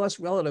baggage. If you lost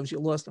relatives, you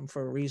lost them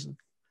for a reason."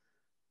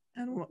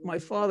 And when my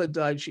father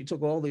died, she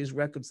took all these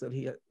records that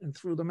he had and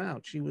threw them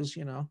out. She was,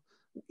 you know,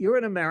 "You're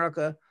in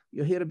America.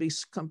 You're here to be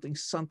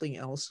something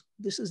else.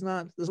 This is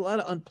not, there's a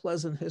lot of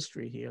unpleasant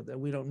history here that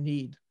we don't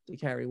need to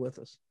carry with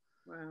us."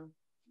 Wow.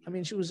 I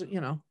mean, she was, you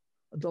know,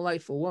 a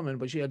delightful woman,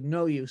 but she had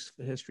no use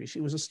for history.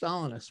 She was a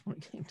Stalinist when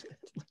it came to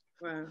it.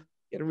 Wow.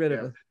 Get rid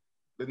of it.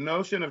 The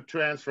notion of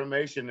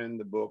transformation in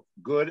the book,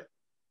 good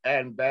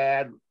and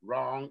bad,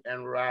 wrong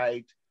and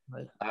right,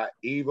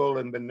 evil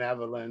and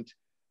benevolent,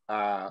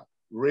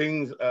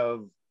 rings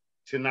of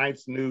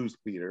tonight's news,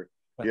 Peter.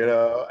 Right. You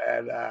know,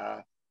 and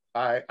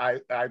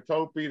I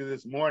told Peter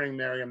this morning,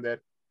 Miriam,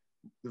 that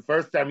the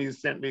first time you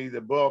sent me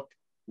the book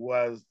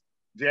was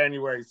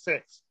January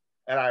 6th.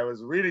 And I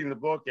was reading the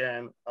book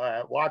and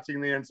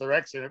watching the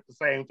insurrection at the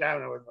same time.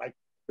 And I was like,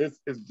 this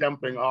is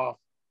jumping off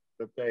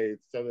the page.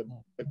 So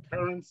the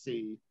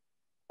currency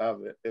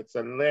of it, it's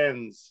a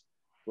lens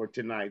for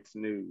tonight's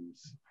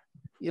news.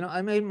 You know,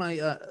 I made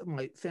my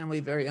my family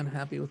very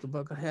unhappy with the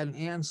book. I had an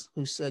aunt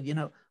who said, "You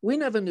know, we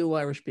never knew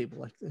Irish people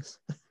like this."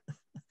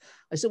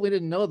 I said, "We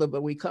didn't know them,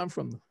 but we come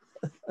from them."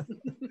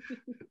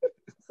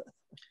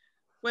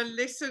 Well,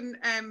 listen,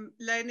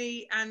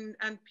 Lenny and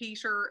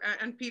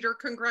Peter,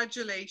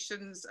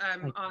 congratulations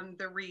on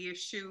the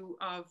reissue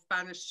of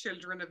Banished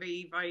Children of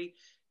Eve.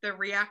 The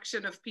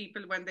reaction of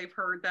people when they've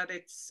heard that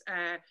it's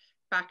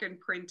back in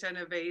print and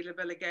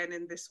available again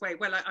in this way.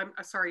 Well, I'm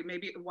sorry,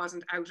 maybe it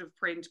wasn't out of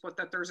print, but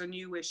that there's a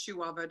new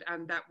issue of it,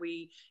 and that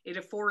it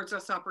affords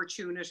us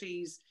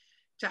opportunities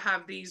to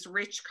have these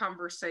rich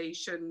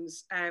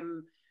conversations.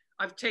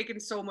 I've taken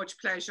so much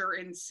pleasure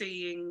in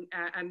seeing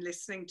and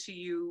listening to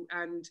you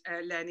and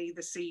Lenny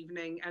this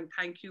evening, and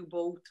thank you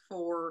both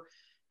for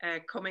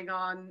coming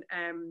on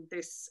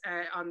this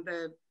on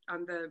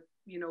the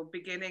you know,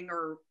 beginning,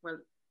 or well,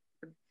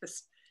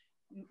 this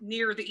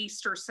near the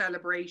Easter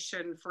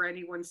celebration. For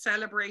anyone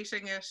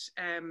celebrating it,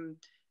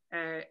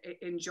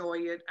 enjoy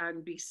it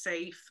and be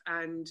safe,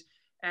 and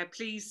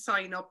please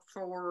sign up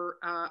for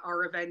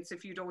our events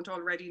if you don't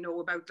already know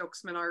about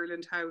Luxman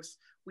Ireland House.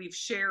 We've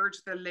shared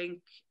the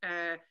link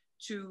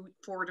to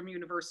Fordham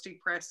University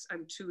Press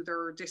and to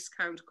their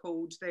discount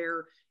code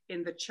there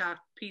in the chat.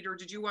 Peter,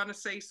 did you want to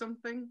say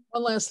something?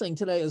 One last thing.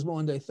 Today is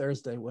Maundy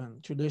Thursday, when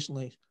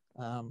traditionally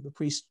the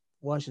priest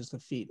washes the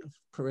feet of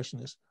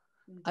parishioners.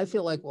 I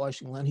feel like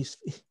washing Lenny's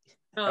feet.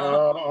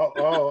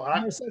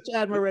 I have such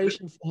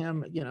admiration for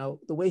him. You know,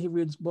 the way he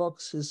reads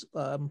books, his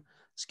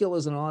skill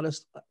as an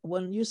artist.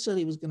 When you said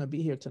he was going to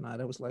be here tonight,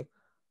 I was like,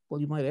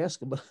 well, you might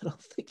ask him, but I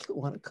don't think he'll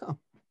want to come.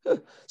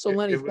 So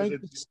Lenny,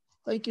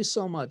 thank you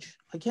so much.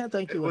 I can't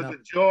thank you enough. It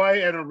was a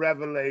joy and a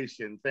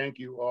revelation. Thank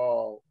you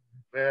all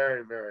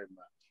very, very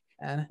much.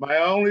 And my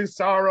only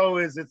sorrow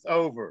is it's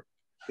over.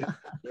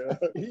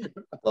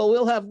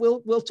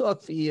 Well, we'll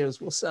talk for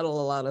years. We'll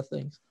settle a lot of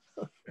things.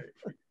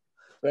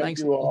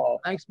 Thanks you all.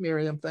 Thanks,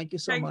 Miriam. Thank you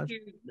so much. Thank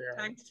you.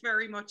 Thanks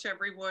very much,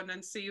 everyone,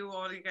 and see you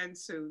all again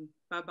soon.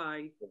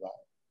 Bye-bye.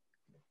 Bye-bye.